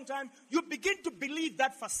for a long time, you begin to believe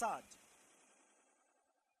that facade.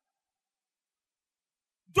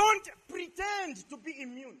 Don't pretend to be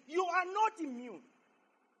immune. You are not immune.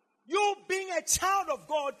 You being a child of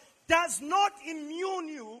God does not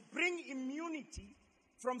bring immunity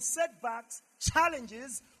from setbacks,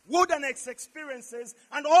 challenges, wilderness experiences,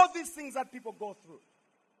 and all these things that people go through.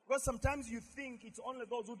 Because sometimes you think it's only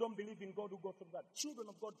those who don't believe in God who go through that. Children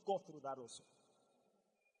of God go through that also.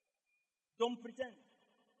 Don't pretend.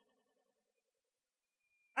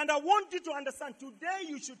 And I want you to understand, today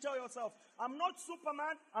you should tell yourself, I'm not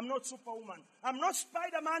Superman, I'm not Superwoman. I'm not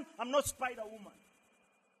Spider-Man, I'm not Spider-Woman.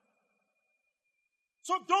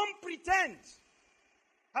 So don't pretend.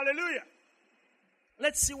 Hallelujah.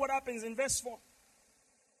 Let's see what happens in verse 4.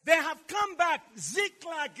 They have come back.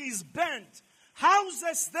 Ziklag is burnt.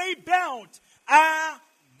 Houses they built are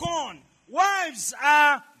gone. Wives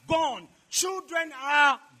are gone. Children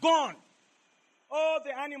are gone. All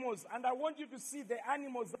the animals. And I want you to see the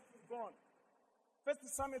animals that are gone. 1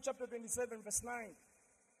 Samuel chapter 27 verse 9.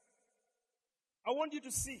 I want you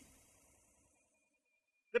to see.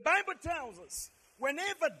 The Bible tells us,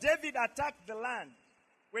 whenever David attacked the land,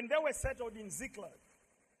 when they were settled in Ziklag,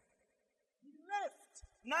 he left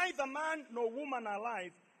neither man nor woman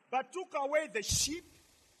alive, but took away the sheep,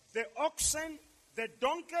 the oxen, the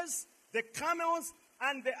donkeys, the camels,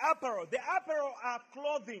 and the apparel. The apparel are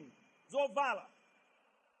clothing, Zovala.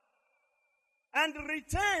 And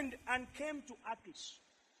returned and came to Achish.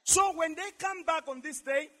 So when they come back on this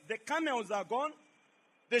day, the camels are gone,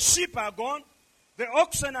 the sheep are gone, the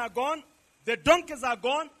oxen are gone, the donkeys are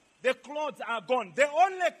gone, the clothes are gone. The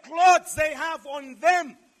only clothes they have on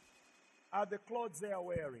them are the clothes they are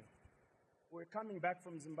wearing. We're coming back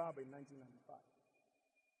from Zimbabwe in 1995.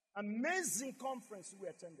 Amazing conference we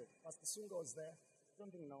attended. Pastor Sunga was there. I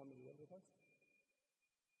don't think Naomi was with us.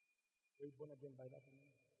 Were you born again by that time?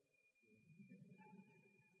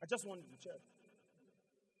 I just wanted to check.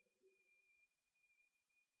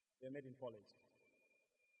 They're made in college.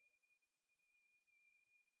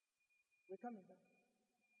 We're coming back.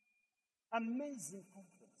 Amazing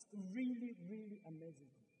conference. Really, really amazing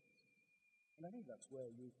conference. And I think that's where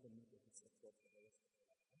you can make a difference for the rest of your life.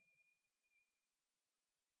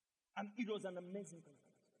 And it was an amazing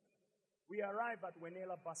conference. We arrive at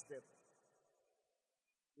Wenela bus depot.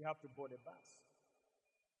 We have to board a bus.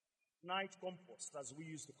 Night compost, as we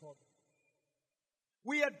used to call it.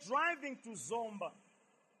 We are driving to Zomba.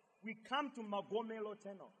 We come to Magomelo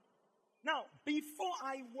Tunnel. Now, before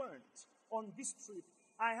I went on this trip,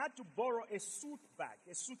 I had to borrow a suit bag,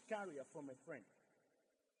 a suit carrier from a friend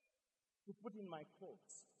to put in my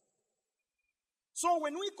clothes. So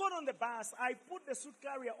when we got on the bus, I put the suit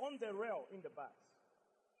carrier on the rail in the bus.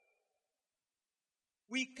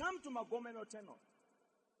 We come to Magomelo Tunnel.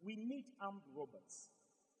 We meet armed robbers.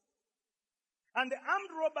 And the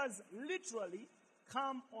armed robbers literally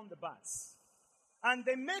come on the bus. And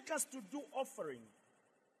they make us to do offering.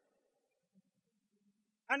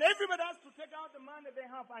 And everybody has to take out the money they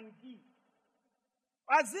have and give.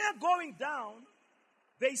 As they're going down,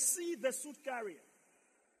 they see the suit carrier.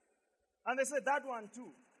 And they say, that one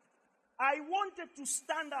too. I wanted to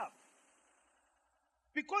stand up.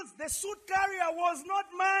 Because the suit carrier was not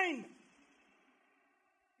mine.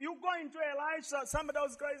 You go into Elisha, somebody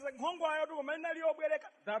was crying, like,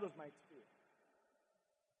 that was my experience.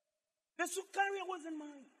 The suit carrier wasn't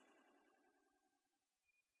mine.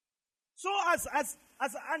 So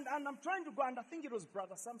and I'm trying to go, and I think it was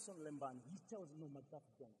Brother Samson Lemban. He tells me, no, MacDuff,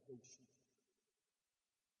 don't shoot.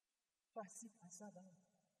 So I sat down.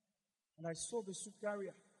 And I saw the suit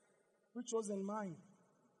carrier, which wasn't mine,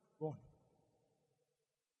 gone.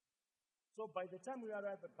 So by the time we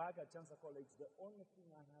arrived back at Chancellor College, the only thing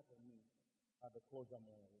I had on me are the clothes I'm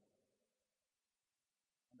wearing.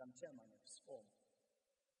 And I'm chairman of SCOM.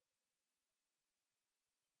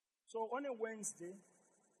 So on a Wednesday,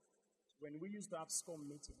 when we used to have SCOM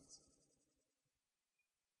meetings,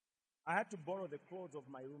 I had to borrow the clothes of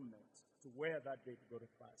my roommate to wear that day to go to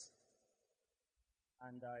class.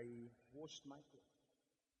 And I washed my clothes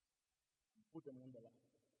and put them on the line.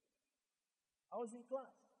 I was in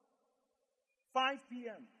class. 5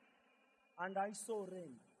 p.m. and I saw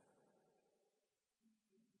rain.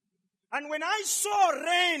 And when I saw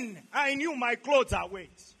rain, I knew my clothes are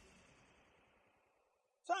wet.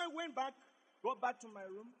 So I went back, got back to my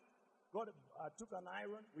room, took an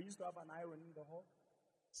iron. We used to have an iron in the hall.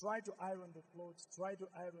 Tried to iron the clothes,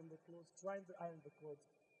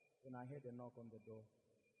 Then I heard a knock on the door.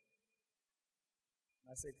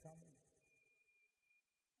 And I said, come in.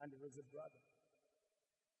 And it was a brother.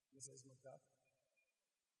 He says, MacDuff,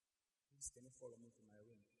 please can you follow me to my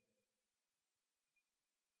room?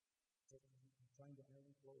 I said, I'm trying to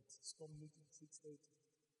iron clothes. SCOM meeting 6:30.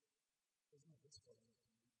 He says, no, just follow me.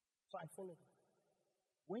 So I followed him.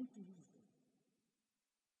 Went to his room.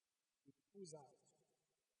 He pulls out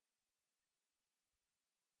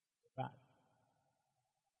the bag.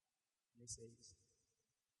 And he says,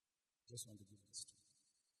 I just want to give this to you.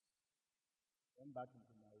 Went back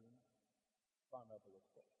into my room, found out the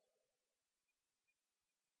clothes.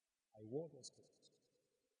 I wore those clothes.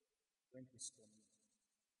 Went to SCOM meeting.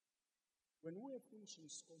 When we were finishing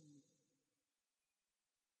SCOM meeting,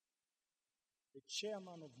 the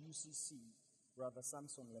chairman of UCC, Brother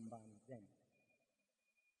Samson Lembani, then,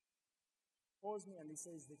 calls me and he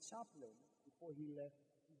says, the chaplain, before he left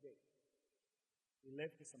today, he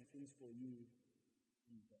left some things for you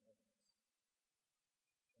in the office.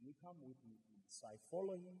 Can you come with me, please? So I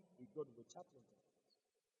follow him. We go to the chaplain's office.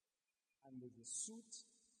 And there's a suit.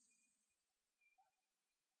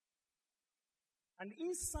 And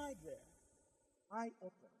inside there, I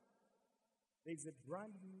open. There's a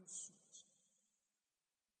brand new suit.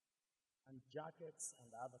 And jackets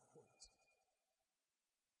and other coats.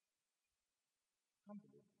 Can't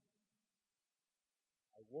believe it.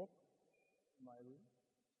 I walk to my room.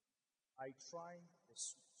 I try the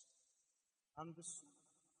suit. And the suit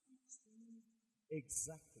fits me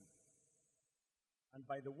exactly. And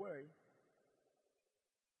by the way,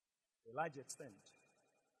 to a large extent,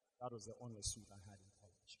 that was the only suit I had in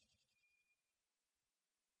college.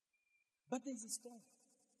 But there's a story.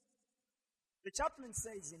 The chaplain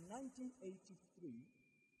says in 1983,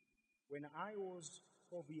 when I was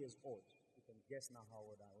 12 years old, you can guess now how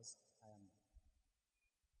old I am.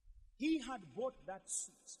 He had bought that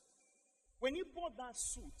suit. When he bought that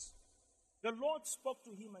suit, the Lord spoke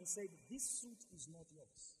to him and said, this suit is not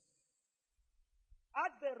yours.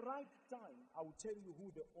 At the right time, I will tell you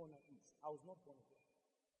who the owner is. I was not born yet.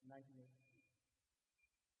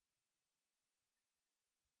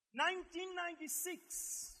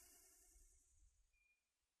 1996.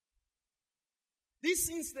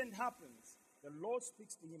 This incident happens. The Lord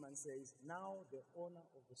speaks to him and says, now the owner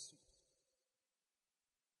of the suit.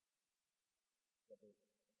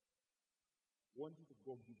 I want you to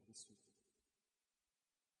go give this suit.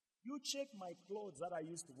 You check my clothes that I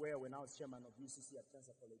used to wear when I was chairman of UCC at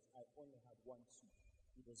Chancellor College. I only had one suit.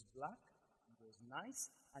 It was black, and It was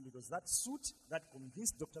nice, and it was that suit that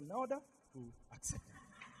convinced Dr. Melda to accept it.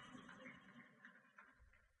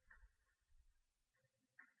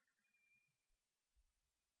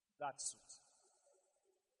 That suit.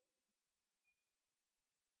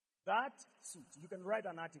 That suit. You can write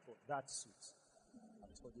an article. That suit. I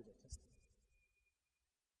told you the testimony.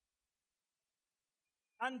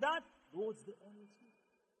 And that was the only suit.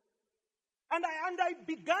 And I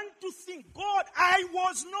began to think, God, I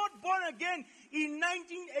was not born again in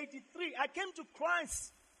 1983. I came to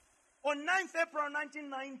Christ on 9th April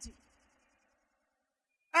 1990.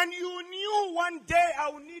 And you knew one day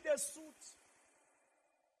I would need a suit.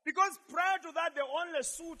 Because prior to that, the only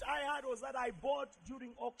suit I had was that I bought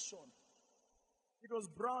during auction. It was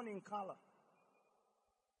brown in color.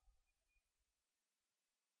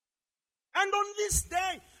 And on this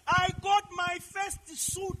day, I got my first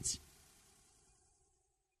suit.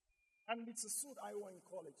 And it's a suit I wore in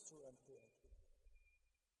college too.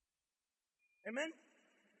 Amen?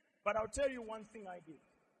 But I'll tell you one thing I did.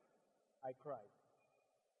 I cried.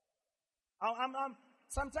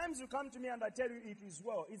 Sometimes you come to me and I tell you it is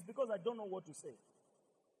well. It's because I don't know what to say.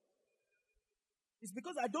 It's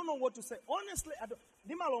because I don't know what to say. Honestly,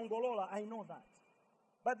 Lima Longolola, I know that.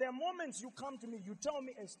 But there are moments you come to me, you tell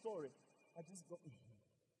me a story. I just go, it is well.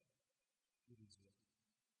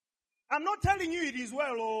 I'm not telling you it is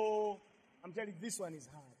well, oh. I'm telling you this one is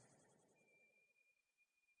hard.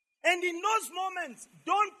 And in those moments,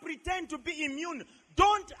 don't pretend to be immune.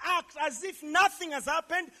 Don't act as if nothing has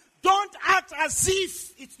happened. Don't act as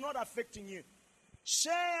if it's not affecting you.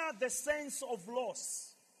 Share the sense of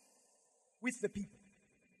loss with the people.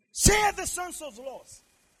 Share the sense of loss.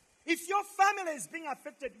 If your family is being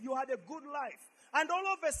affected, you had a good life. And all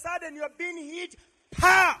of a sudden you're being hit,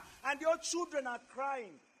 and your children are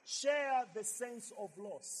crying. Share the sense of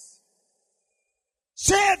loss.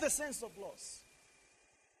 Share the sense of loss.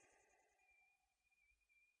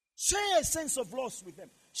 Share a sense of loss with them.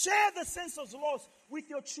 Share the sense of loss with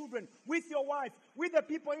your children, with your wife, with the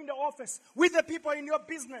people in the office, with the people in your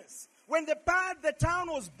business. When the town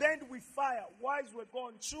was burned with fire, wives were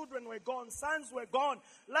gone, children were gone, sons were gone,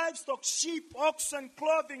 livestock, sheep, oxen,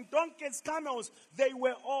 clothing, donkeys, camels, they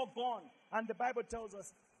were all gone. And the Bible tells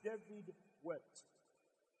us David wept.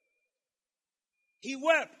 He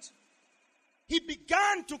wept. He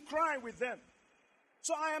began to cry with them.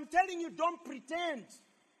 So I am telling you, don't pretend.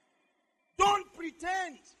 Don't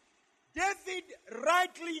pretend. David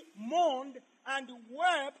rightly mourned and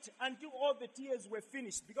wept until all the tears were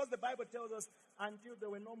finished. Because the Bible tells us until there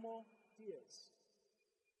were no more tears.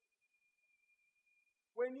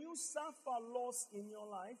 When you suffer loss in your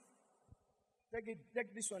life,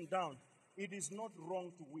 take this one down. It is not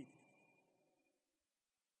wrong to weep.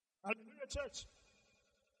 Hallelujah, church.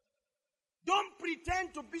 Don't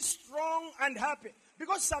pretend to be strong and happy.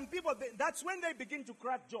 Because some people, that's when they begin to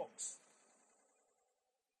crack jokes.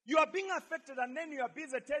 You are being affected and then you are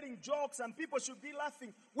busy telling jokes and people should be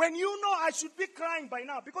laughing. When you know I should be crying by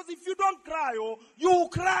now. Because if you don't cry, you will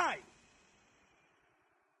cry.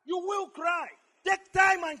 You will cry. Take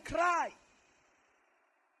time and cry.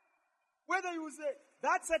 Whether you say,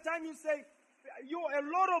 that's the time you say, a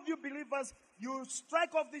lot of you believers, you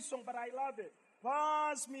strike off this song, but I love it.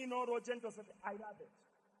 Pass me no gentle. I love it.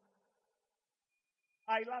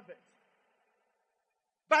 I love it.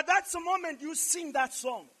 But that's the moment you sing that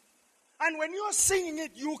song. And when you're singing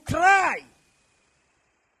it, you cry.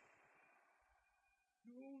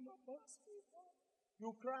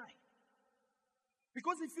 You cry.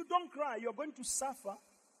 Because if you don't cry, you're going to suffer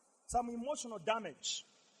some emotional damage.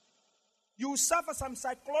 You will suffer some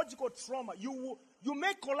psychological trauma. You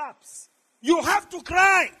may collapse. You have to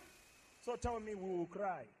cry. So tell me, we will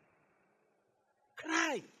cry.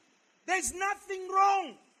 Cry. There's nothing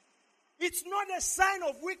wrong. It's not a sign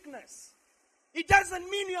of weakness. It doesn't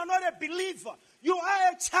mean you're not a believer. You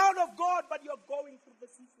are a child of God, but you're going through the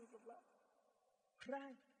seasons of life.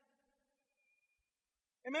 Cry.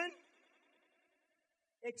 Amen?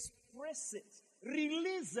 Express it.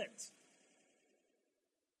 Release it.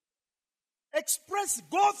 Express it.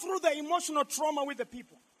 Go through the emotional trauma with the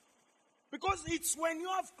people. Because it's when you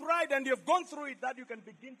have cried and you've gone through it that you can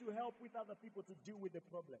begin to help with other people to deal with the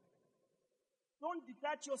problem. Don't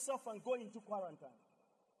detach yourself and go into quarantine.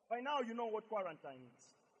 By now you know what quarantine is.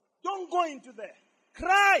 Don't go into there.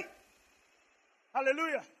 Cry.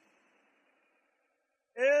 Hallelujah.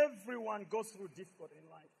 Everyone goes through difficult in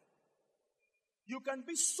life. You can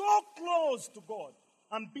be so close to God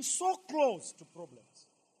and be so close to problems.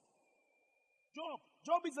 Job,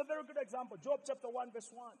 Job is a very good example. Job chapter 1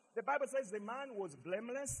 verse 1. The Bible says the man was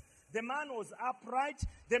blameless. The man was upright.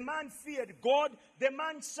 The man feared God. The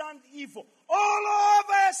man shunned evil. All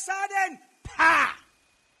over a sudden, pa!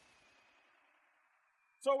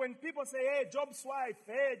 So when people say, hey, Job's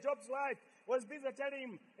wife was busy telling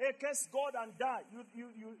him, hey, curse God and die.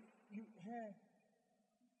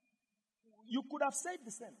 You could have said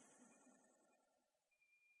the same.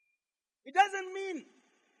 It doesn't mean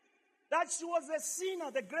that she was a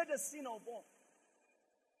sinner, the greatest sinner of all.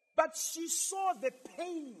 But she saw the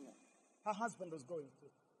pain her husband was going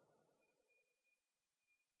through.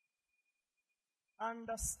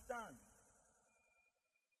 Understand.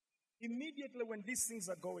 Immediately when these things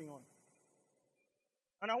are going on.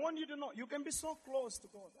 And I want you to know, you can be so close to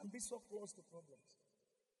God and be so close to problems.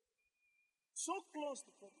 So close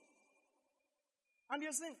to problems. And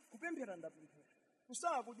you're saying,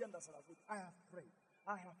 I have prayed.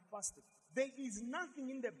 I have fasted. There is nothing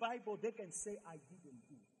in the Bible they can say I didn't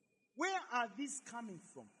do. Where are these coming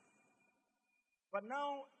from? But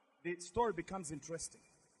now the story becomes interesting.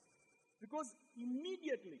 Because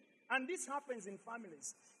immediately, and this happens in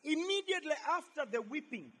families, immediately after the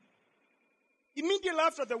whipping,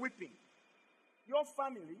 your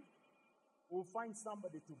family will find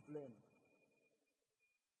somebody to blame.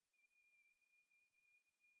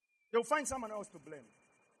 They'll find someone else to blame.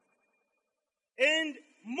 And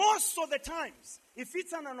most of the times, if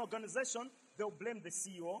it's in an organization, they'll blame the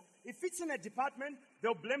CEO. If it's in a department,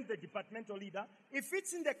 they'll blame the departmental leader. If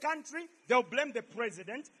it's in the country, they'll blame the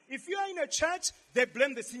president. If you are in a church, they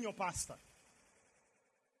blame the senior pastor.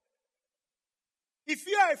 If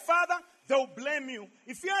you are a father, they'll blame you.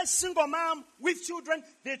 If you are a single mom with children,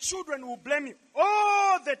 the children will blame you.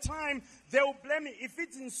 All the time, they'll blame you. If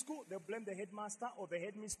it's in school, they'll blame the headmaster or the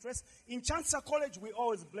headmistress. In Chancellor College, we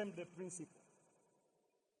always blame the principal.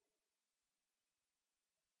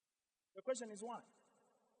 The question is why?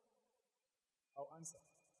 I'll answer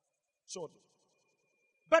shortly.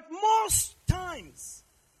 But most times,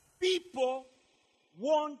 people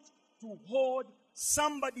want to hold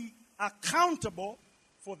somebody accountable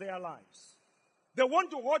for their lives. They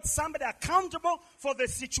want to hold somebody accountable for the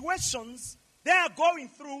situations they are going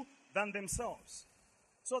through than themselves.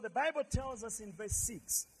 So the Bible tells us in verse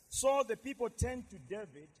 6, so the people turned to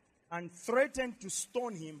David and threatened to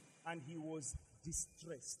stone him, and he was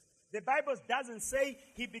distressed. The Bible doesn't say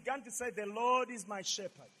he began to say, the Lord is my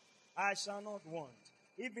shepherd. I shall not want.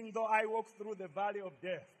 Even though I walk through the valley of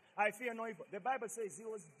death, I fear no evil. The Bible says he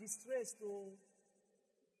was distressed.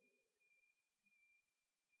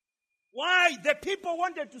 Why? The people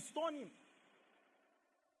wanted to stone him.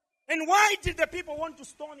 And why did the people want to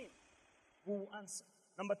stone him? We will answer.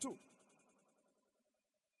 Number two,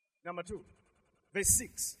 verse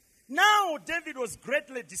 6. Now David was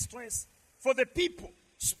greatly distressed, for the people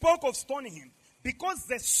spoke of stoning him, because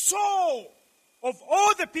the soul of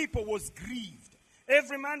all the people was grieved,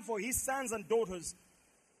 every man for his sons and daughters.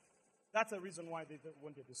 That's the reason why they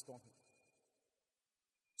wanted to stone him.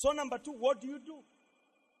 So number two, what do you do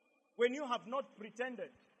when you have not pretended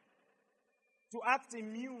to act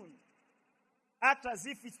immune? Act as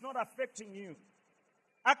if it's not affecting you.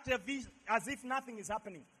 Act as if nothing is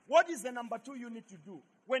happening. What is the number two you need to do?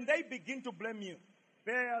 When they begin to blame you,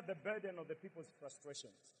 bear the burden of the people's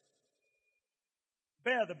frustrations.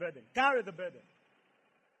 Bear the burden. Carry the burden.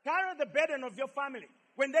 Carry the burden of your family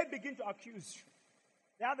when they begin to accuse you.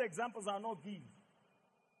 The other examples I'll not give,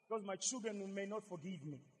 because my children may not forgive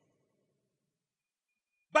me.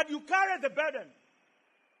 But you carry the burden.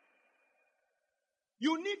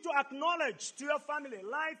 You need to acknowledge to your family,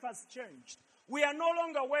 life has changed. We are no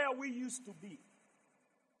longer where we used to be.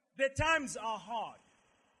 The times are hard.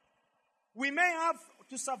 We may have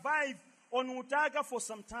to survive on utaga for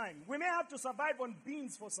some time. We may have to survive on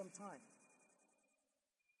beans for some time.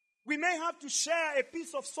 We may have to share a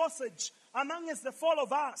piece of sausage amongst the four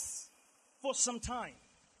of us for some time.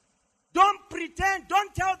 Don't pretend,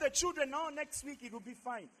 don't tell the children, no, next week it will be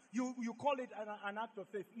fine. You call it an act of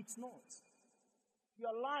faith. It's not. You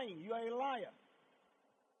are lying. You are a liar.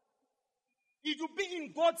 It will be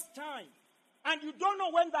in God's time. And you don't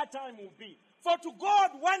know when that time will be. For to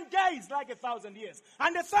God, 1 day is like 1,000 years.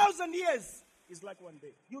 And 1,000 years is like 1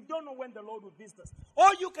 day. You don't know when the Lord will visit us.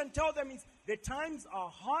 All you can tell them is the times are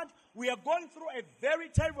hard. We are going through a very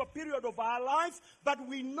terrible period of our life. But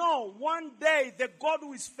we know one day the God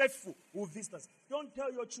who is faithful will visit us. Don't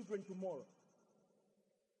tell your children tomorrow.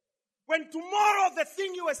 When tomorrow the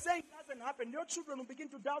thing you were saying doesn't happen, your children will begin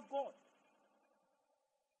to doubt God.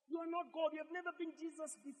 You are not God. You have never been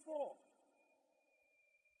Jesus before.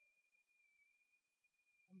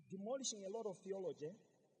 I'm demolishing a lot of theology.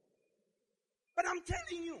 But I'm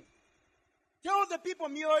telling you, tell the people,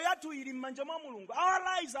 our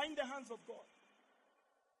lives are in the hands of God.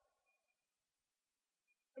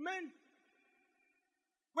 Amen.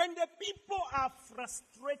 When the people are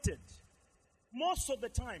frustrated, most of the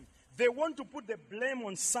time, they want to put the blame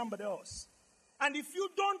on somebody else. And if you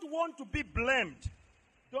don't want to be blamed,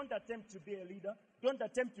 don't attempt to be a leader. Don't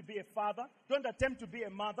attempt to be a father. Don't attempt to be a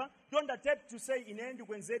mother. Don't attempt to say, in end,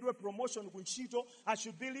 when they do a promotion, I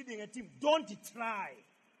should be leading a team. Don't try.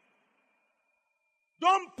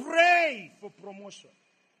 Don't pray for promotion.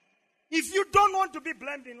 If you don't want to be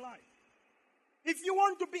blamed in life, if you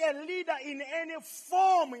want to be a leader in any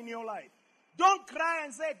form in your life, don't cry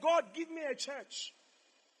and say, God, give me a church.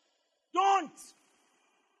 Don't.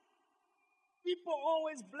 People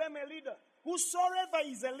always blame a leader. Whosoever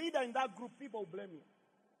is a leader in that group, people blame you.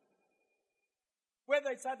 Whether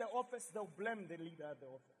it's at the office, they'll blame the leader at the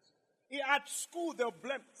office. At school, they'll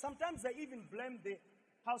blame. Sometimes they even blame the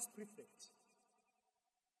house prefect.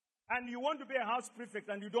 And you want to be a house prefect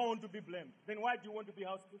and you don't want to be blamed. Then why do you want to be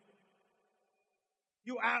house prefect?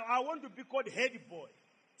 I want to be called head boy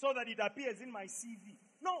so that it appears in my CV.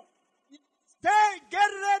 No. Get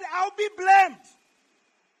ready. I'll be blamed.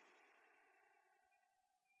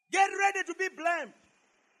 Get ready to be blamed.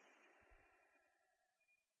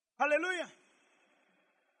 Hallelujah.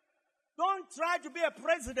 Don't try to be a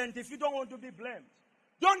president if you don't want to be blamed.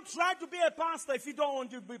 Don't try to be a pastor if you don't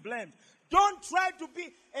want to be blamed. Don't try to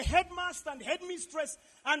be a headmaster and headmistress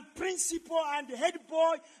and principal and head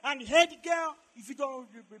boy and head girl if you don't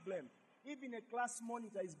want to be blamed. Even a class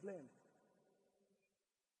monitor is blamed.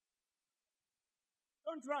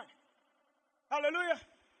 Don't try. Hallelujah.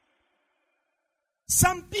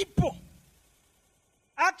 Some people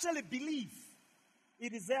actually believe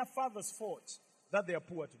it is their father's fault that they are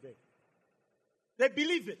poor today. They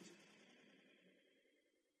believe it.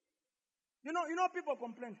 You know, people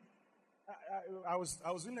complain. I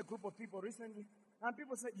was in a group of people recently, and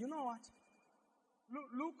people said, you know what?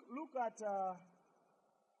 Look at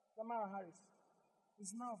Kamala Harris.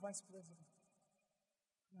 He's now vice president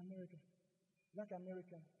in America. Black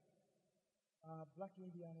American, Black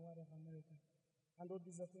Indian, whatever American, and all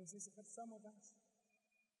these other things. But some of us,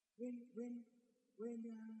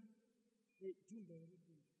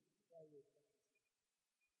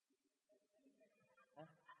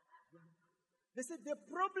 they said the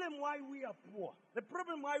problem why we are poor, the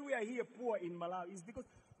problem why we are here poor in Malawi is because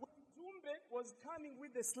when Jumbe was coming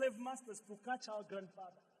with the slave masters to catch our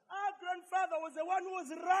grandfather was the one who was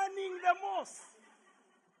running the most.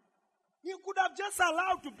 He could have just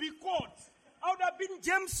allowed to be caught. I would have been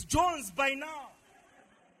James Jones by now.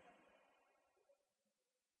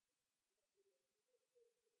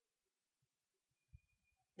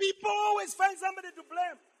 People always find somebody to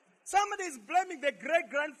blame. Somebody is blaming the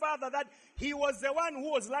great-grandfather that he was the one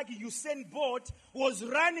who was like Usain Bolt, was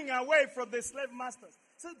running away from the slave masters.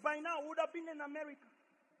 So by now, would have been in America.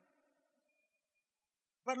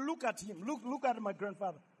 But look at him. Look at my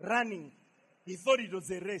grandfather running. He thought it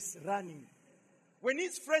was a race, running. When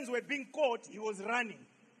his friends were being caught, he was running.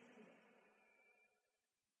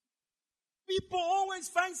 People always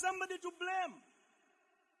find somebody to blame.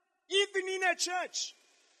 Even in a church,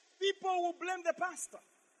 people will blame the pastor.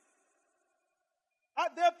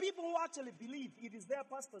 There are people who actually believe it is their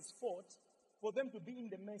pastor's fault for them to be in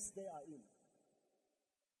the mess they are in.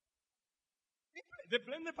 They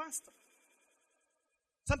blame the pastor.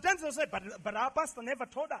 Sometimes they'll say, but our pastor never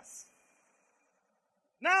told us.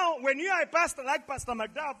 Now, when you are a pastor like Pastor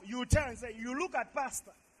MacDuff, you turn and say, you look at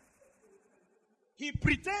pastor. He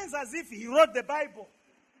pretends as if he wrote the Bible.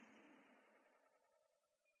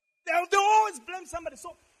 They always blame somebody.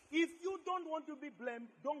 So, if you don't want to be blamed,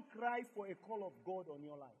 don't cry for a call of God on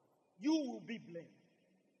your life. You will be blamed.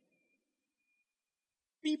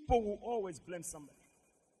 People will always blame somebody.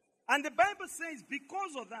 And the Bible says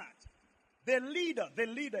because of that, the leader,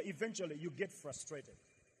 eventually you get frustrated.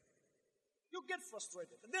 You get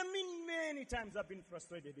frustrated. There have been many times I've been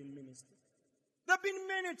frustrated in ministry. There have been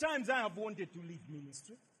many times I have wanted to leave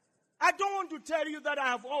ministry. I don't want to tell you that I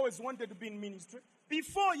have always wanted to be in ministry.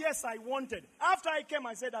 Before, yes, I wanted. After I came,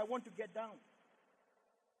 I said, I want to get down.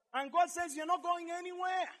 And God says, you're not going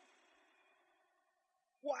anywhere.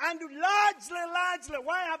 Well, and largely,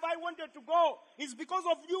 why have I wanted to go? It's because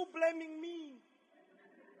of you blaming me.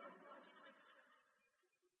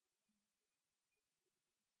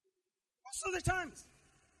 Most of the times.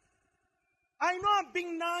 I know I'm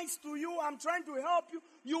being nice to you. I'm trying to help you.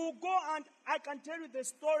 You go and I can tell you the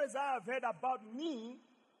stories I have heard about me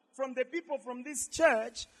from the people from this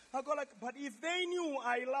church. I go like, but if they knew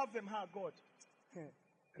I love them, how God?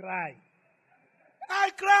 Cry. I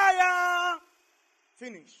cry.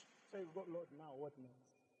 Finish. So you go, Lord, now what next?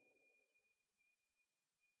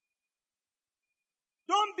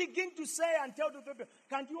 Don't begin to say and tell the people,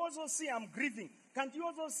 can't you also see I'm grieving? Can't you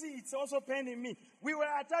also see it's also paining me? We were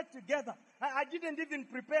attacked together. I didn't even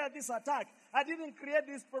prepare this attack. I didn't create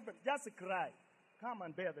this problem. Just cry. Come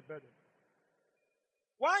and bear the burden.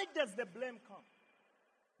 Why does the blame come?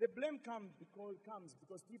 The blame comes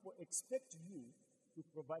because people expect you to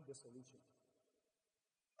provide the solution.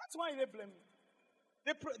 That's why they blame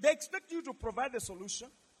you. They expect you to provide the solution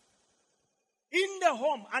in the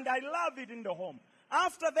home, and I love it in the home.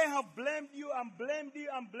 After they have blamed you and blamed you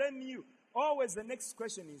and blamed you, always the next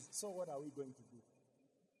question is, so what are we going to do?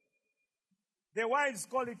 The wives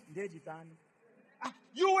call it Ndejitani.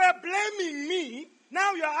 You were blaming me,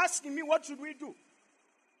 now you are asking me what should we do?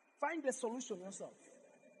 Find the solution yourself.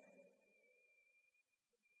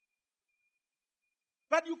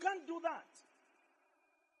 But you can't do that.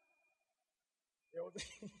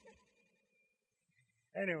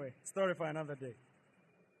 Anyway, story for another day.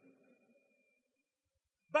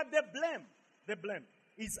 But the blame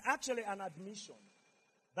is actually an admission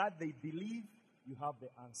that they believe you have the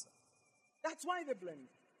answer. That's why they blame you.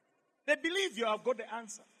 They believe you have got the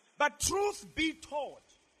answer. But truth be told,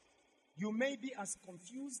 you may be as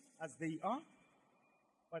confused as they are,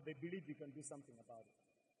 but they believe you can do something about it.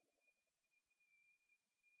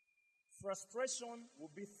 Frustration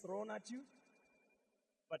will be thrown at you,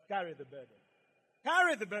 but carry the burden.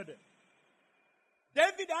 Carry the burden.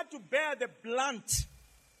 David had to bear the blunt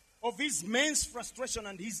of his man's frustration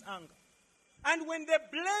and his anger. And when the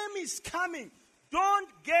blame is coming, don't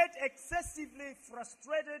get excessively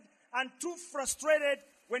frustrated and too frustrated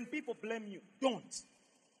when people blame you. Don't.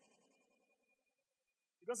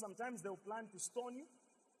 Because sometimes they'll plan to stone you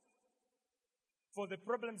for the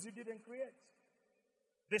problems you didn't create.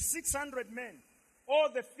 The 600 men, all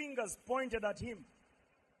the fingers pointed at him.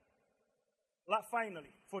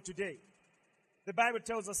 Finally, for today, the Bible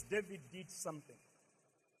tells us David did something.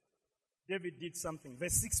 David did something.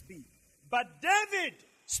 Verse 6b. But David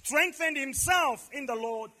strengthened himself in the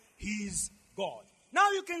Lord, his God.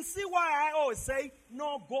 Now you can see why I always say,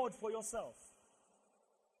 know God for yourself.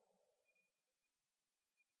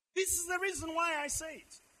 This is the reason why I say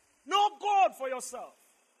it. Know God for yourself.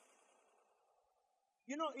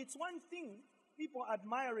 You know, it's one thing people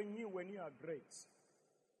admiring you when you are great.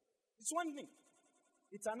 It's one thing.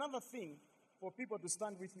 It's another thing for people to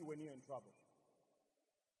stand with you when you're in trouble.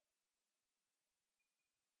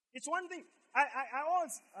 It's one thing.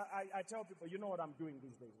 I tell people, you know what I'm doing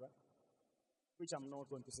these days, right? Which I'm not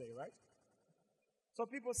going to say, right? So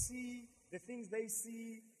people see the things they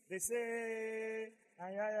see. They say,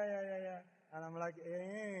 yeah. And I'm like,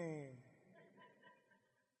 eh.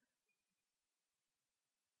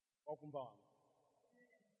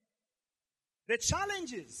 The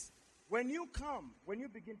challenges, when you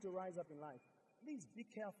begin to rise up in life, please be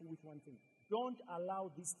careful with one thing. Don't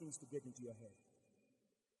allow these things to get into your head.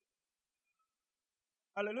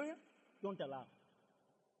 Hallelujah? Don't allow.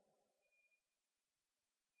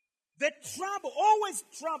 The trouble, always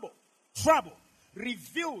trouble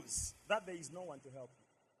reveals that there is no one to help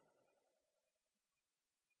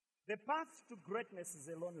you. The path to greatness is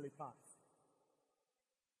a lonely path.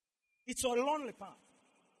 It's a lonely path.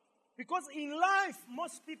 Because in life,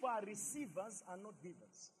 most people are receivers and not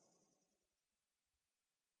givers.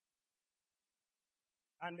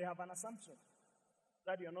 And they have an assumption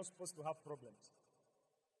that you're not supposed to have problems.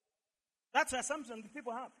 That's the assumption that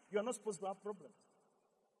people have. You're not supposed to have problems.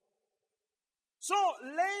 So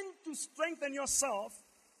learn to strengthen yourself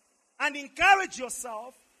and encourage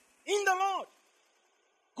yourself in the Lord.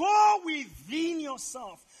 Go within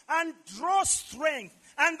yourself and draw strength.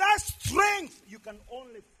 And that strength you can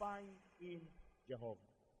only find in Jehovah.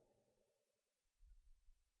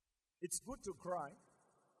 It's good to cry,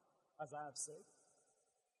 as I have said.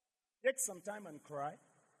 Take some time and cry.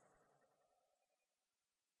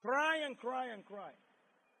 Cry and cry and cry.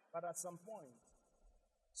 But at some point,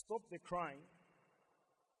 stop the crying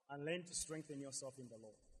and learn to strengthen yourself in the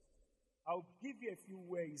Lord. I'll give you a few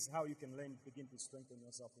ways how you can begin to strengthen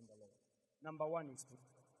yourself in the Lord. Number one is to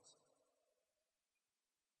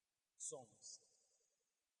songs.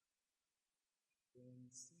 Then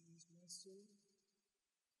sings my soul,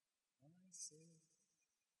 I say,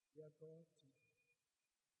 we are God to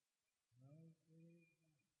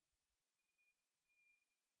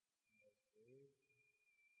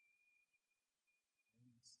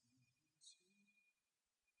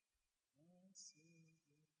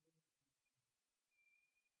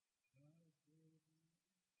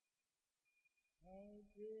my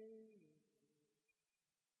great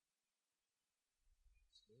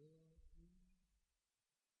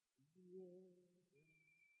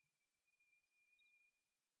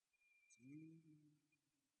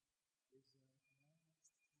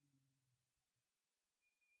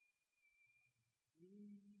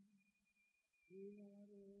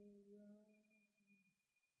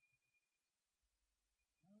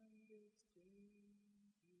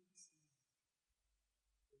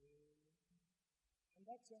And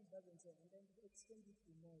that song doesn't say, and then extend it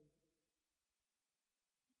to know.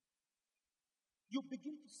 You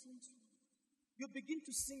begin to sing songs. You begin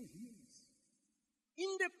to sing hymns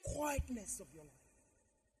in the quietness of your life.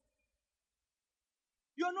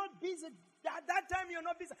 You're not busy. At that time, you're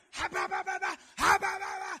not busy. Ha, ba, ba, ba, ba, ha, ba,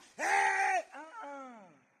 ba, ba, hey!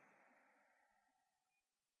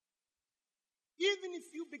 Even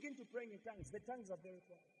if you begin to pray in tongues, the tongues are very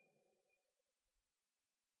quiet.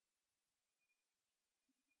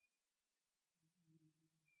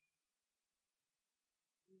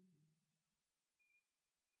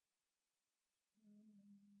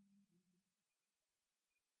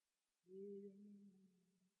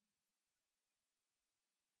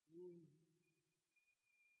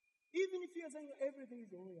 Even if you're saying everything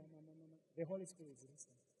is no. The Holy Spirit is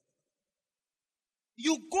listening.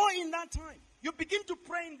 You go in that time. You begin to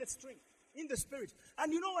pray in the strength, in the Spirit.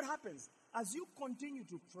 And you know what happens? As you continue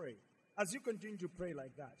to pray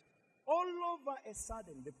like that, all over a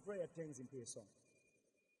sudden, the prayer turns into a song.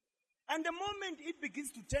 And the moment it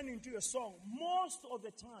begins to turn into a song, most of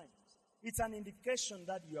the times, it's an indication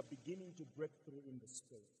that you are beginning to break through in the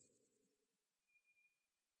Spirit.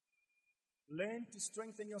 Learn to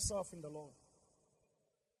strengthen yourself in the Lord.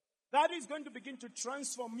 That is going to begin to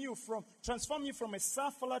transform you from a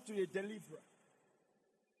sufferer to a deliverer.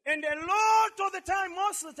 And a lot of the time,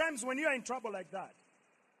 most of the times when you are in trouble like that,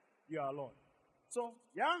 you are alone. So,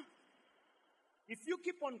 if you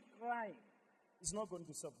keep on crying, it's not going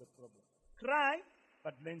to solve the problem. Cry,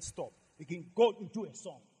 but then stop. You can go into a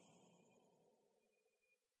song.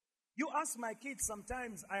 You ask my kids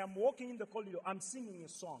sometimes, I am walking in the corridor, I'm singing a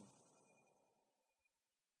song.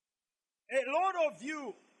 A lot of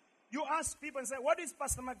you ask people and say, what is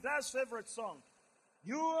Pastor MacDuff's favorite song?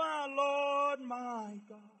 You are Lord my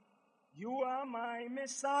God. You are my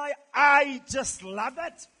Messiah. I just love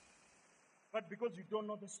it. But because you don't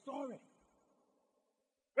know the story.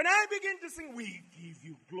 When I begin to sing, we give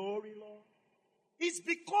you glory, Lord. It's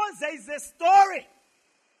because there is a story.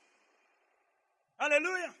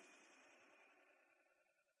 Hallelujah.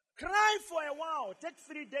 Cry for a while. Take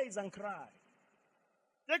 3 days and cry.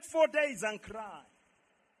 Take 4 days and cry.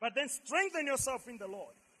 But then strengthen yourself in the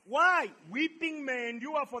Lord. Why? Weeping may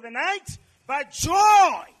endure for the night, but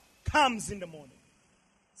joy comes in the morning.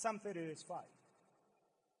 Psalm 30 verse 5.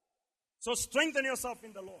 So strengthen yourself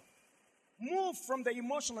in the Lord. Move from the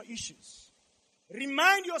emotional issues.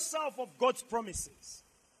 Remind yourself of God's promises.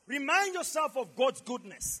 Remind yourself of God's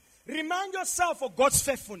goodness. Remind yourself of God's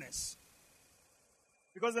faithfulness.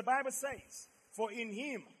 Because the Bible says, for in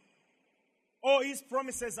Him, all His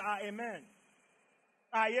promises are amen.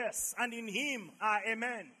 Yes, and in Him are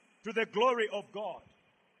amen, to the glory of God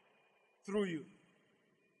through you.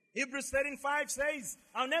 Hebrews 13:5 says,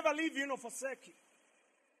 I'll never leave you nor forsake you.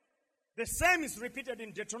 The same is repeated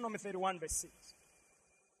in Deuteronomy 31 verse 6.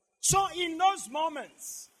 So in those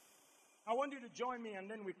moments, I want you to join me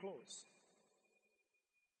and then we close.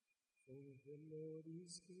 For the Lord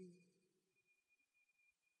is good.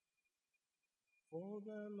 For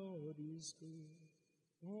the Lord is good.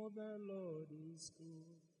 For the Lord is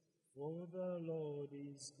good. For the Lord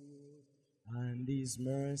is good. And His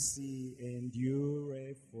mercy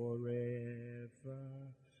endureth forever.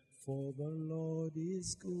 For the Lord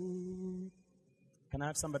is good. Can I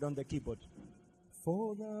have somebody on the keyboard?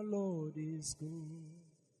 For the Lord is good.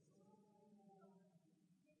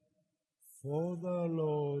 For the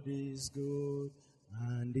Lord is good.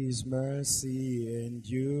 And His mercy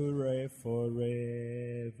endureth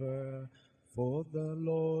forever. For the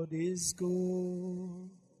Lord is good.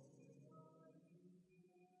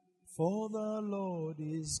 For the Lord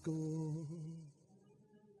is good.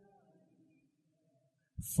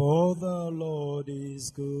 For the Lord is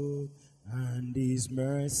good, and His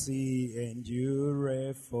mercy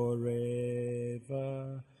endureth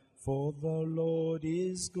forever. For the Lord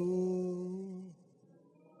is good.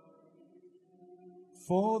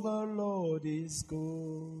 For the Lord is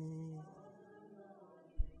good.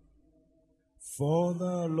 For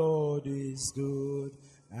the Lord is good,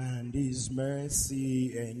 and His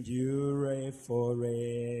mercy endureth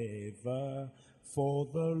forever. For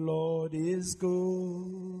the Lord is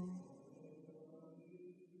good.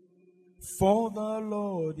 For the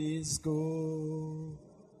Lord is good.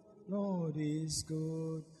 Lord is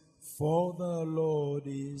good. For the Lord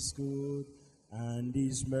is good, and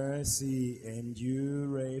His mercy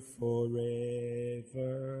endureth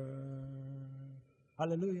forever.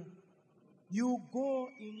 Hallelujah. You go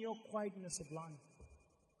in your quietness of life.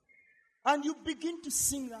 And you begin to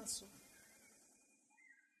sing that song.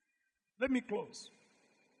 Let me close.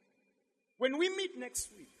 When we meet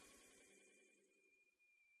next week,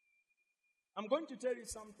 I'm going to tell you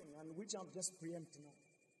something, and which I'm just preempting now.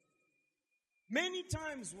 Many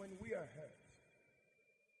times when we are hurt,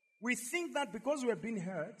 we think that because we have been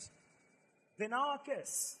hurt, then our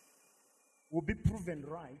case will be proven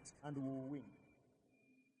right and we will win.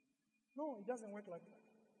 No, it doesn't work like that.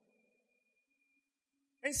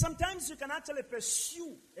 And sometimes you can actually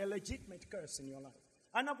pursue a legitimate curse in your life.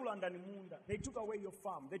 They took away your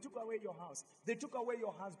farm. They took away your house. They took away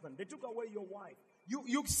your husband. They took away your wife.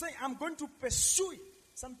 You say, I'm going to pursue it.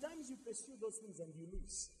 Sometimes you pursue those things and you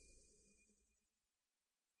lose.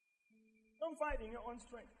 Don't fight in your own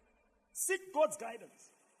strength. Seek God's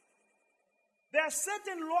guidance. There are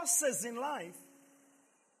certain losses in life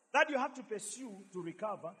that you have to pursue to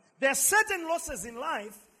recover. There are certain losses in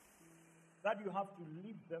life that you have to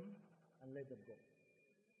leave them and let them go.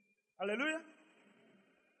 Hallelujah.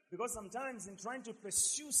 Because sometimes in trying to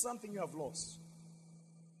pursue something you have lost,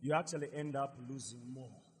 you actually end up losing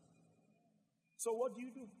more. So what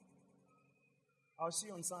do? I'll see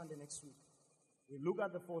you on Sunday next week. We look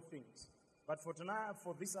at the 4 things. But for tonight,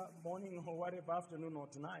 for this morning or whatever, afternoon or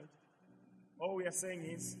tonight, all we are saying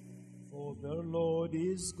is, for the Lord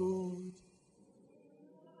is good.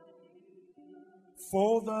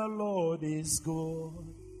 For the Lord is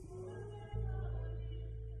good.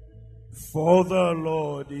 For the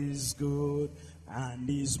Lord is good, and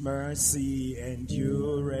His mercy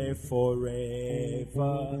endureth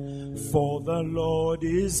forever. For the Lord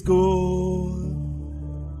is good.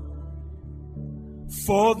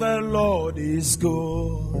 For the Lord is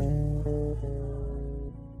good.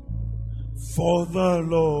 For the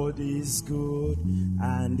Lord is good,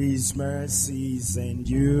 and His mercies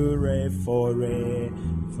endure forever.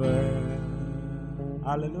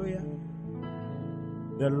 Hallelujah.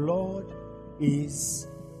 The Lord is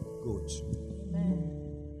good.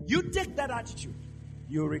 Amen. You take that attitude,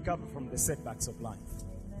 you'll recover from the setbacks of life.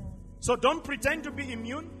 Amen. So don't pretend to be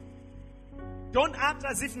immune. Don't act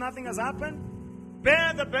as if nothing has happened.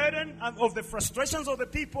 Bear the burden of the frustrations of the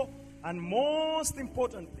people. And most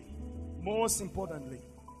importantly,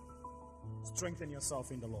 strengthen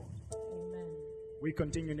yourself in the Lord. Amen. We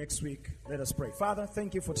continue next week. Let us pray. Father,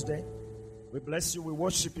 thank you for today. We bless you. We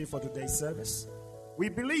worship you for today's service. We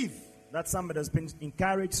believe that somebody has been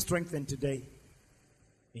encouraged, strengthened today.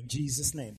 In Jesus' name.